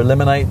better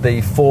eliminate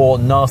the 4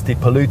 nasty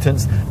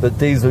pollutants that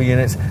diesel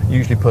units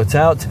usually put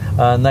out,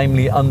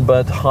 namely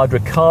unburnt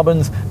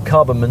hydrocarbons,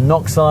 carbon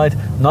monoxide,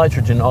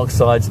 nitrogen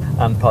oxides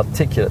and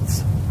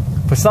particulates.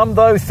 For some,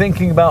 though,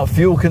 thinking about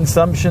fuel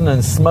consumption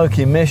and smoke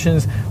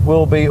emissions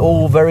will be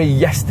all very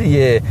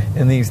yesteryear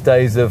in these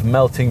days of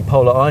melting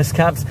polar ice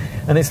caps,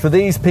 and it's for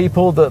these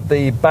people that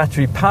the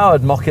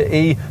battery-powered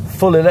Mokka-e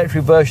full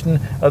electric version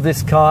of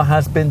this car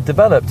has been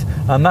developed,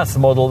 and that's the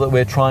model that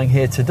we're trying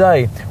here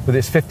today with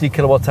its 50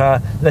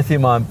 kilowatt-hour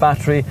lithium-ion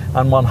battery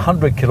and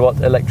 100 kilowatt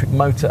electric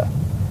motor.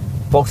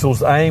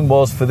 Vauxhall's aim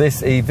was for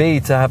this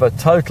EV to have a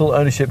total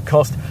ownership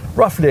cost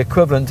roughly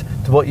equivalent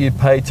to what you'd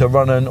pay to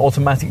run an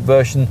automatic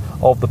version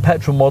of the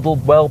petrol model.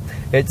 Well,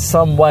 it's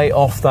some way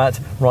off that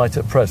right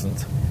at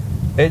present.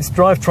 Its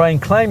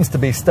drivetrain claims to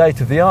be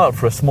state-of-the-art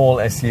for a small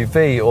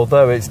SUV,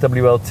 although its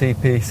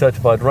WLTP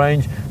certified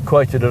range,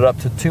 quoted at up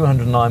to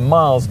 209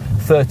 miles,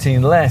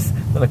 13 less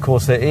than a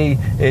Corsa E,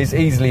 is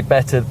easily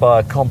bettered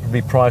by a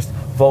comparably priced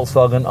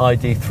Volkswagen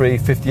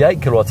ID3 58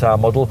 kWh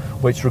model,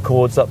 which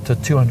records up to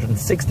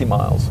 260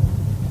 miles.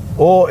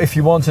 Or if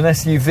you want an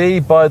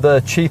SUV, buy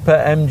the cheaper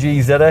MG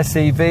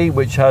ZS EV,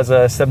 which has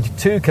a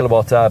 72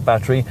 kWh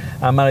battery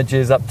and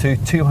manages up to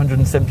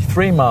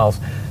 273 miles.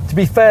 To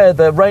be fair,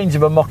 the range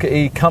of a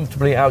Mokka-e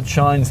comfortably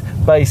outshines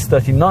base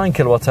 39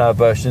 kWh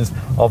versions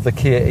of the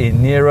Kia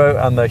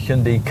e-Niro and the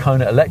Hyundai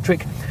Kona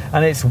Electric,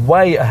 and it's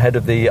way ahead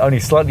of the only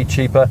slightly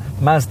cheaper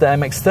Mazda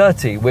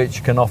MX-30,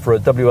 which can offer a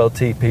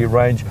WLTP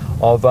range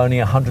of only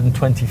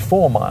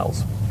 124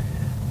 miles.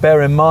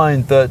 Bear in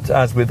mind that,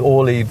 as with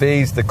all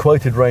EVs, the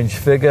quoted range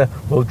figure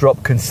will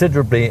drop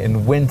considerably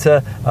in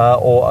winter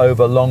or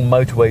over long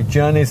motorway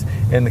journeys.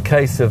 In the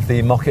case of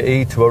the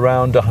Mokka-e, to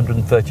around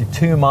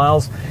 132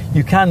 miles.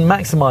 You can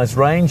maximise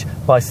range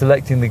by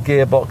selecting the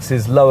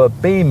gearbox's lower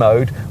B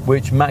mode,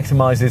 which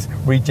maximises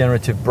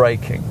regenerative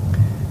braking.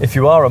 If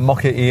you are a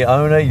Mokka-e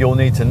owner, you'll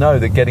need to know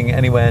that getting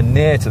anywhere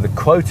near to the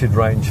quoted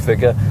range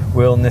figure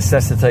will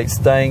necessitate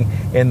staying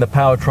in the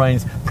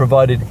powertrain's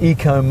provided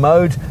eco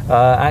mode,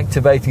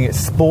 activating its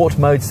sport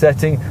mode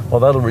setting, well,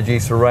 that'll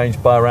reduce the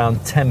range by around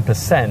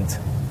 10%.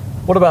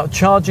 What about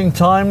charging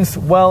times?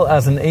 Well,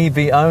 as an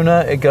EV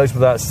owner, it goes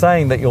without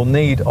saying that you'll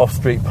need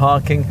off-street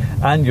parking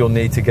and you'll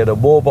need to get a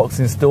wall box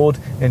installed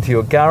into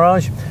your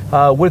garage.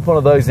 With one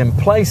of those in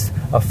place,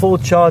 a full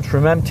charge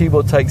from empty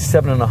will take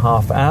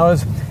 7.5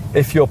 hours.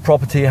 If your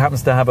property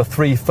happens to have a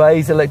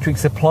 3-phase electric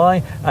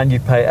supply and you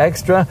pay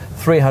extra,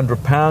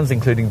 £300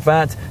 including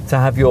VAT, to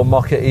have your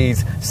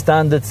Mokka-e's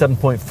standard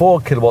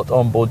 7.4 kilowatt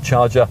onboard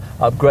charger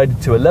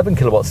upgraded to 11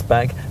 kilowatt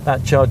spec,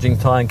 that charging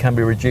time can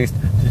be reduced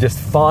to just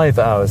 5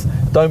 hours.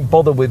 Don't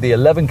bother with the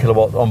 11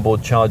 kilowatt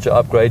onboard charger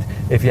upgrade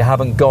if you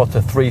haven't got a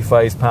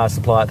 3-phase power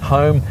supply at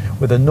home.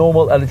 With a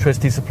normal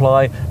electricity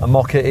supply, a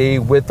Mokka-e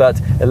with that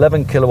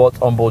 11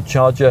 kilowatt onboard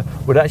charger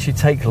would actually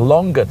take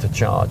longer to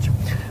charge.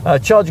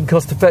 Charging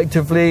cost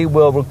effectively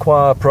will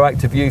require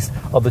proactive use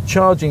of the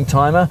charging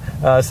timer,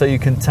 so you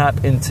can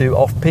tap into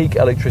off-peak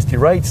electricity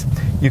rates.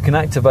 You can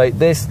activate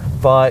this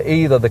via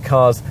either the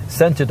car's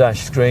centre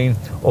dash screen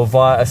or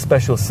via a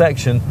special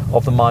section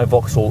of the My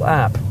Vauxhall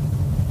app.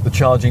 The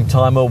charging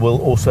timer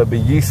will also be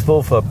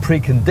useful for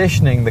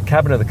preconditioning the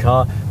cabin of the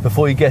car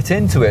before you get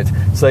into it,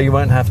 so you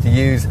won't have to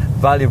use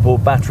valuable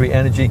battery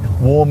energy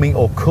warming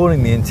or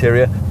cooling the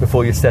interior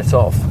before you set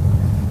off.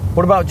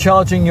 What about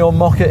charging your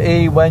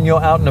Mokka-e when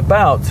you're out and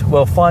about?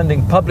 Well,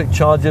 finding public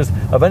chargers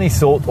of any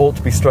sort ought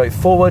to be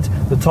straightforward.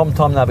 The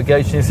TomTom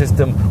navigation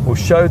system will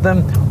show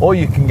them, or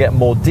you can get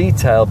more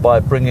detail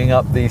by bringing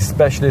up the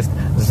specialist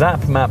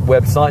Zap Map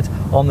website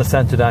on the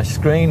centre dash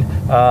screen.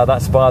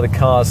 That's via the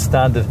car's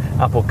standard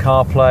Apple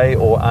CarPlay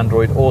or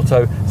Android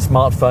Auto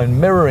smartphone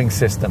mirroring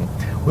system.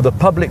 With a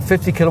public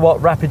 50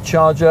 kilowatt rapid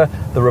charger,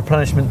 the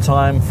replenishment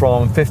time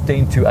from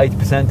 15 to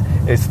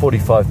 80% is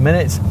 45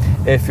 minutes.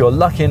 If you're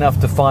lucky enough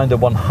to find a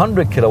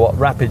 100 kilowatt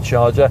rapid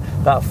charger,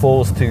 that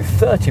falls to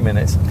 30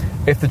 minutes.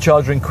 If the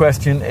charger in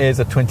question is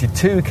a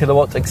 22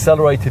 kilowatt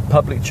accelerated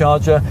public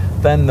charger,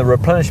 then the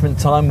replenishment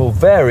time will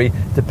vary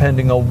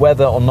depending on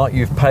whether or not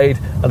you've paid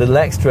a little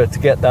extra to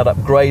get that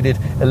upgraded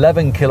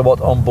 11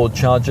 kilowatt onboard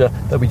charger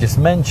that we just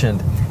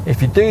mentioned.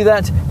 If you do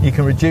that, you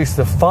can reduce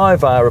the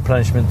 5-hour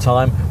replenishment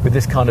time with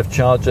this kind of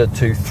charger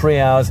to 3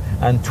 hours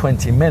and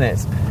 20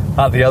 minutes.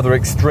 At the other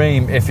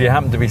extreme, if you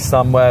happen to be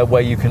somewhere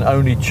where you can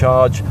only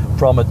charge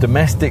from a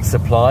domestic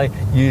supply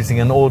using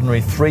an ordinary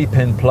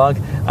 3-pin plug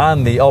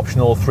and the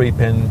optional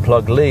 3-pin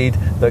plug lead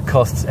that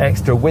costs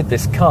extra with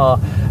this car,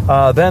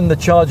 then the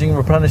charging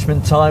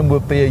replenishment time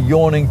would be a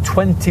yawning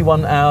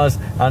 21 hours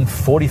and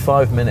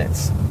 45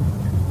 minutes.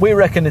 We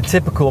reckon a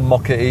typical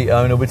Mokka-e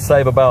owner would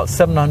save about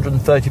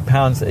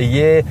 £730 a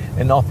year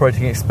in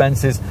operating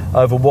expenses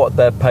over what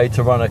they're paid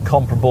to run a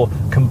comparable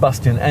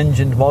combustion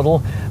engined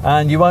model.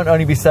 And you won't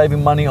only be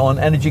saving money on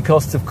energy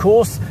costs, of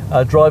course.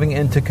 Driving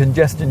into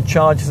congestion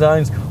charge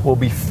zones will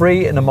be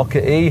free in a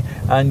Mokka-e,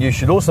 and you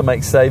should also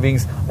make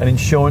savings on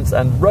insurance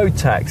and road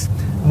tax.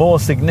 More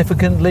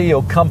significantly,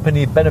 your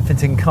company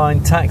benefiting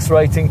kind tax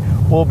rating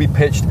will be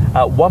pitched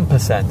at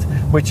 1%,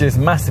 which is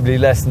massively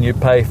less than you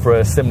pay for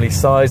a similarly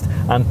sized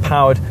and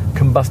powered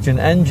combustion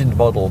engine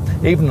model,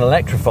 even an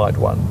electrified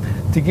one.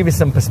 To give you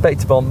some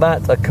perspective on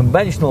that, a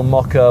conventional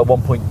Mokka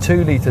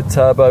 1.2 litre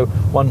turbo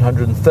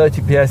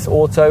 130 PS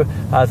auto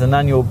has an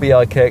annual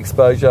BIK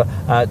exposure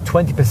at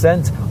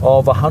 20%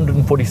 of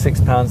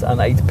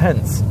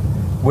 £146.08.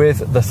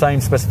 With the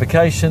same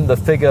specification, the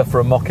figure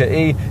for a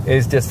Mokka-e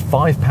is just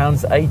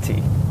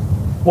 £5.80.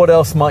 What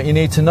else might you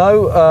need to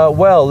know?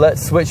 Well,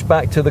 let's switch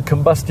back to the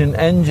combustion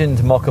engined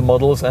Mokka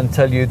models and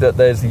tell you that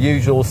there's the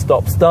usual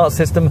stop-start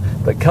system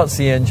that cuts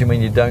the engine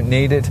when you don't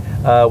need it,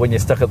 when you're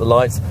stuck at the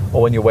lights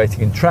or when you're waiting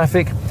in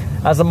traffic.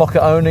 As a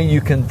Mokka owner, you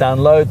can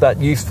download that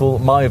useful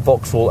My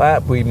Vauxhall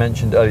app we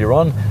mentioned earlier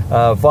on,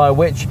 via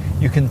which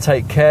you can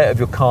take care of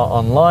your car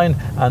online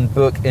and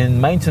book in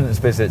maintenance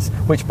visits,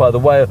 which, by the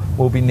way,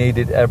 will be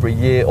needed every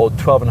year or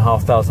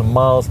 12,500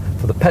 miles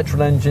for the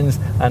petrol engines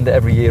and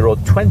every year or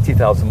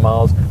 20,000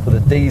 miles for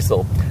the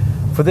diesel.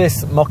 For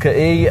this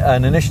Mokka-e,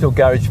 an initial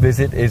garage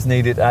visit is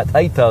needed at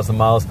 8,000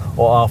 miles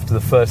or after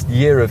the first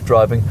year of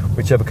driving,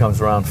 whichever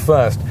comes around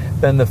first.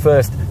 Then the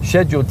first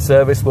scheduled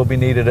service will be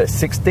needed at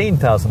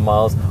 16,000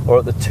 miles or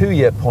at the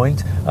 2-year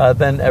point,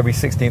 then every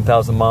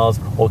 16,000 miles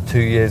or 2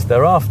 years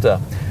thereafter.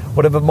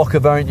 Whatever Mokka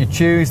variant you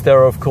choose, there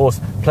are of course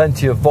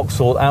plenty of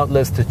Vauxhall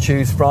outlets to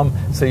choose from,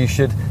 so you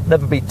should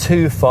never be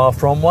too far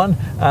from one,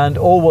 and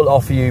all will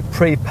offer you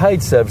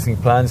prepaid servicing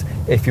plans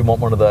if you want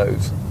one of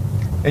those.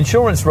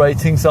 Insurance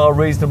ratings are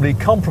reasonably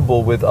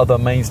comparable with other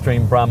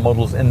mainstream brand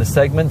models in the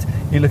segment.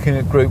 You're looking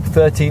at Group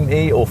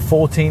 13E or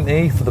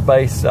 14E for the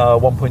base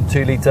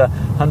 1.2 litre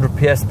 100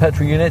 PS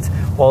petrol unit,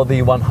 while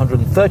the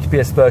 130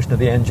 PS version of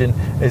the engine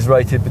is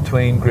rated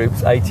between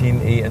Groups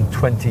 18E and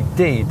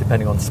 20D,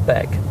 depending on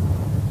spec.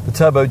 The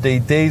Turbo D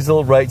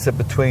diesel rates at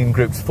between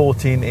Groups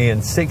 14E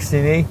and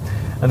 16E.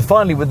 And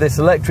finally, with this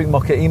electric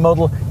Mokka-e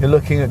model, you're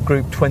looking at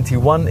Group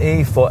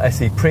 21E for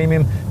SE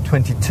Premium,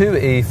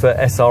 22E for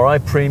SRI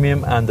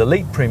Premium and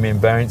Elite Premium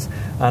variants,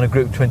 and a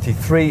Group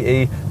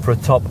 23E for a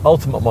top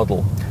Ultimate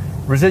model.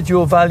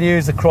 Residual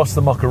values across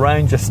the Mokka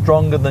range are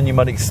stronger than you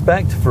might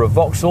expect for a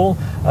Vauxhall.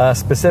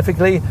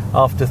 Specifically,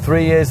 after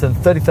 3 years and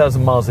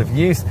 30,000 miles of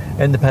use,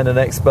 independent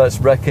experts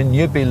reckon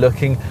you'd be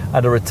looking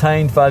at a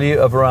retained value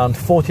of around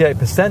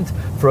 48%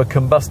 for a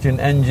combustion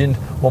engined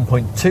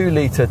 1.2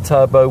 litre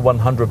turbo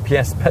 100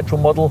 PS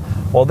petrol model,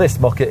 while this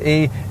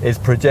Mokka-e is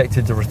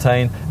projected to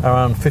retain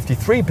around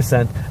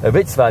 53% of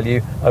its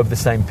value over the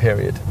same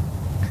period.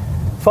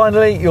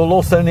 Finally, you'll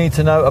also need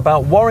to know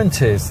about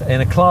warranties.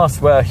 In a class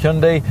where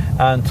Hyundai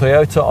and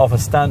Toyota offer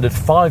standard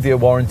 5-year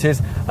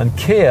warranties and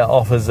Kia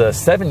offers a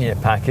 7-year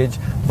package,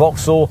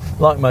 Vauxhall,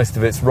 like most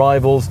of its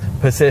rivals,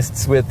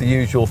 persists with the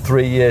usual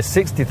 3-year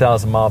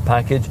 60,000 mile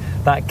package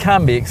that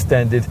can be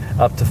extended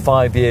up to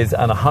 5 years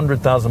and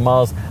 100,000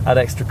 miles at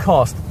extra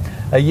cost.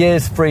 A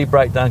year's free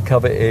breakdown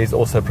cover is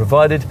also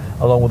provided,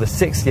 along with a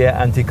 6-year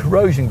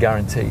anti-corrosion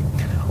guarantee.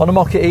 On a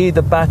Mokka-e,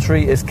 the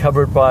battery is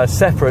covered by a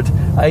separate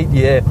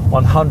 8-year,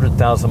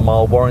 100,000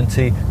 mile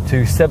warranty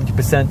to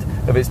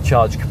 70% of its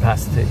charge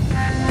capacity.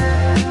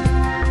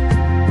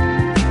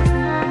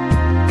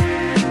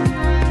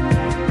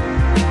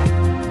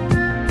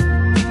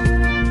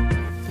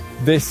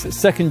 This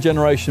second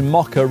generation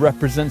Mokka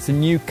represents a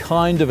new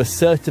kind of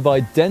assertive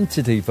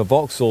identity for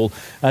Vauxhall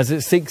as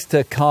it seeks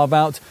to carve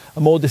out a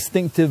more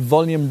distinctive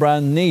volume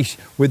brand niche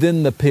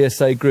within the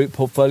PSA Group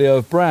portfolio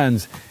of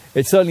brands.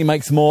 It certainly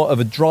makes more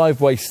of a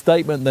driveway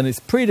statement than its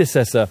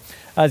predecessor,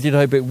 as you'd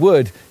hope it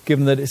would,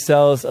 given that it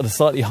sells at a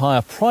slightly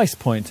higher price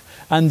point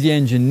and the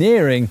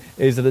engineering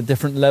is at a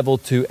different level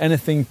to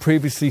anything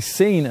previously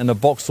seen in a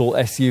Vauxhall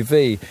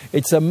SUV.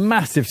 It's a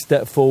massive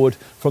step forward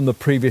from the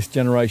previous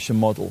generation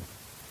model.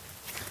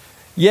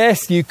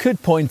 Yes, you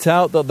could point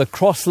out that the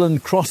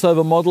Crossland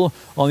crossover model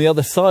on the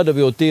other side of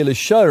your dealer's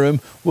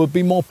showroom would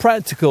be more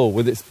practical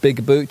with its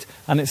big boot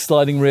and its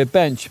sliding rear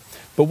bench.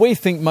 But we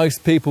think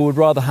most people would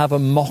rather have a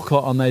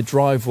Mokka on their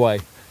driveway.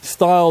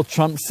 Style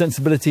trumps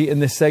sensibility in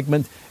this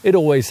segment. It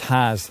always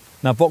has.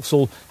 Now,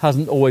 Vauxhall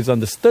hasn't always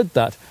understood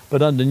that,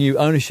 but under new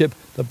ownership,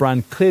 the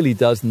brand clearly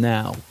does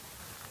now.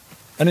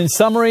 And in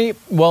summary,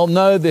 well,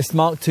 no, this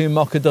Mark II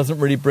Mokka doesn't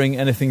really bring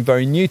anything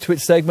very new to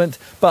its segment,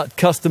 but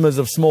customers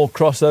of small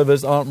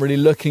crossovers aren't really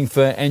looking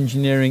for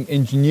engineering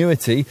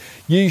ingenuity.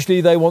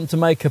 Usually they want to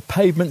make a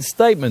pavement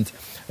statement.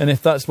 And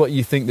if that's what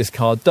you think this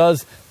car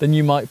does, then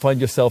you might find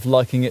yourself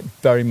liking it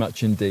very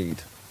much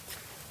indeed.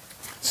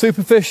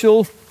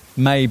 Superficial?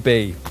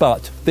 Maybe,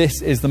 but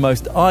this is the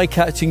most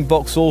eye-catching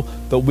Vauxhall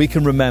that we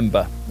can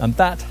remember, and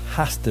that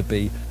has to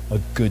be a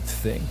good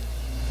thing.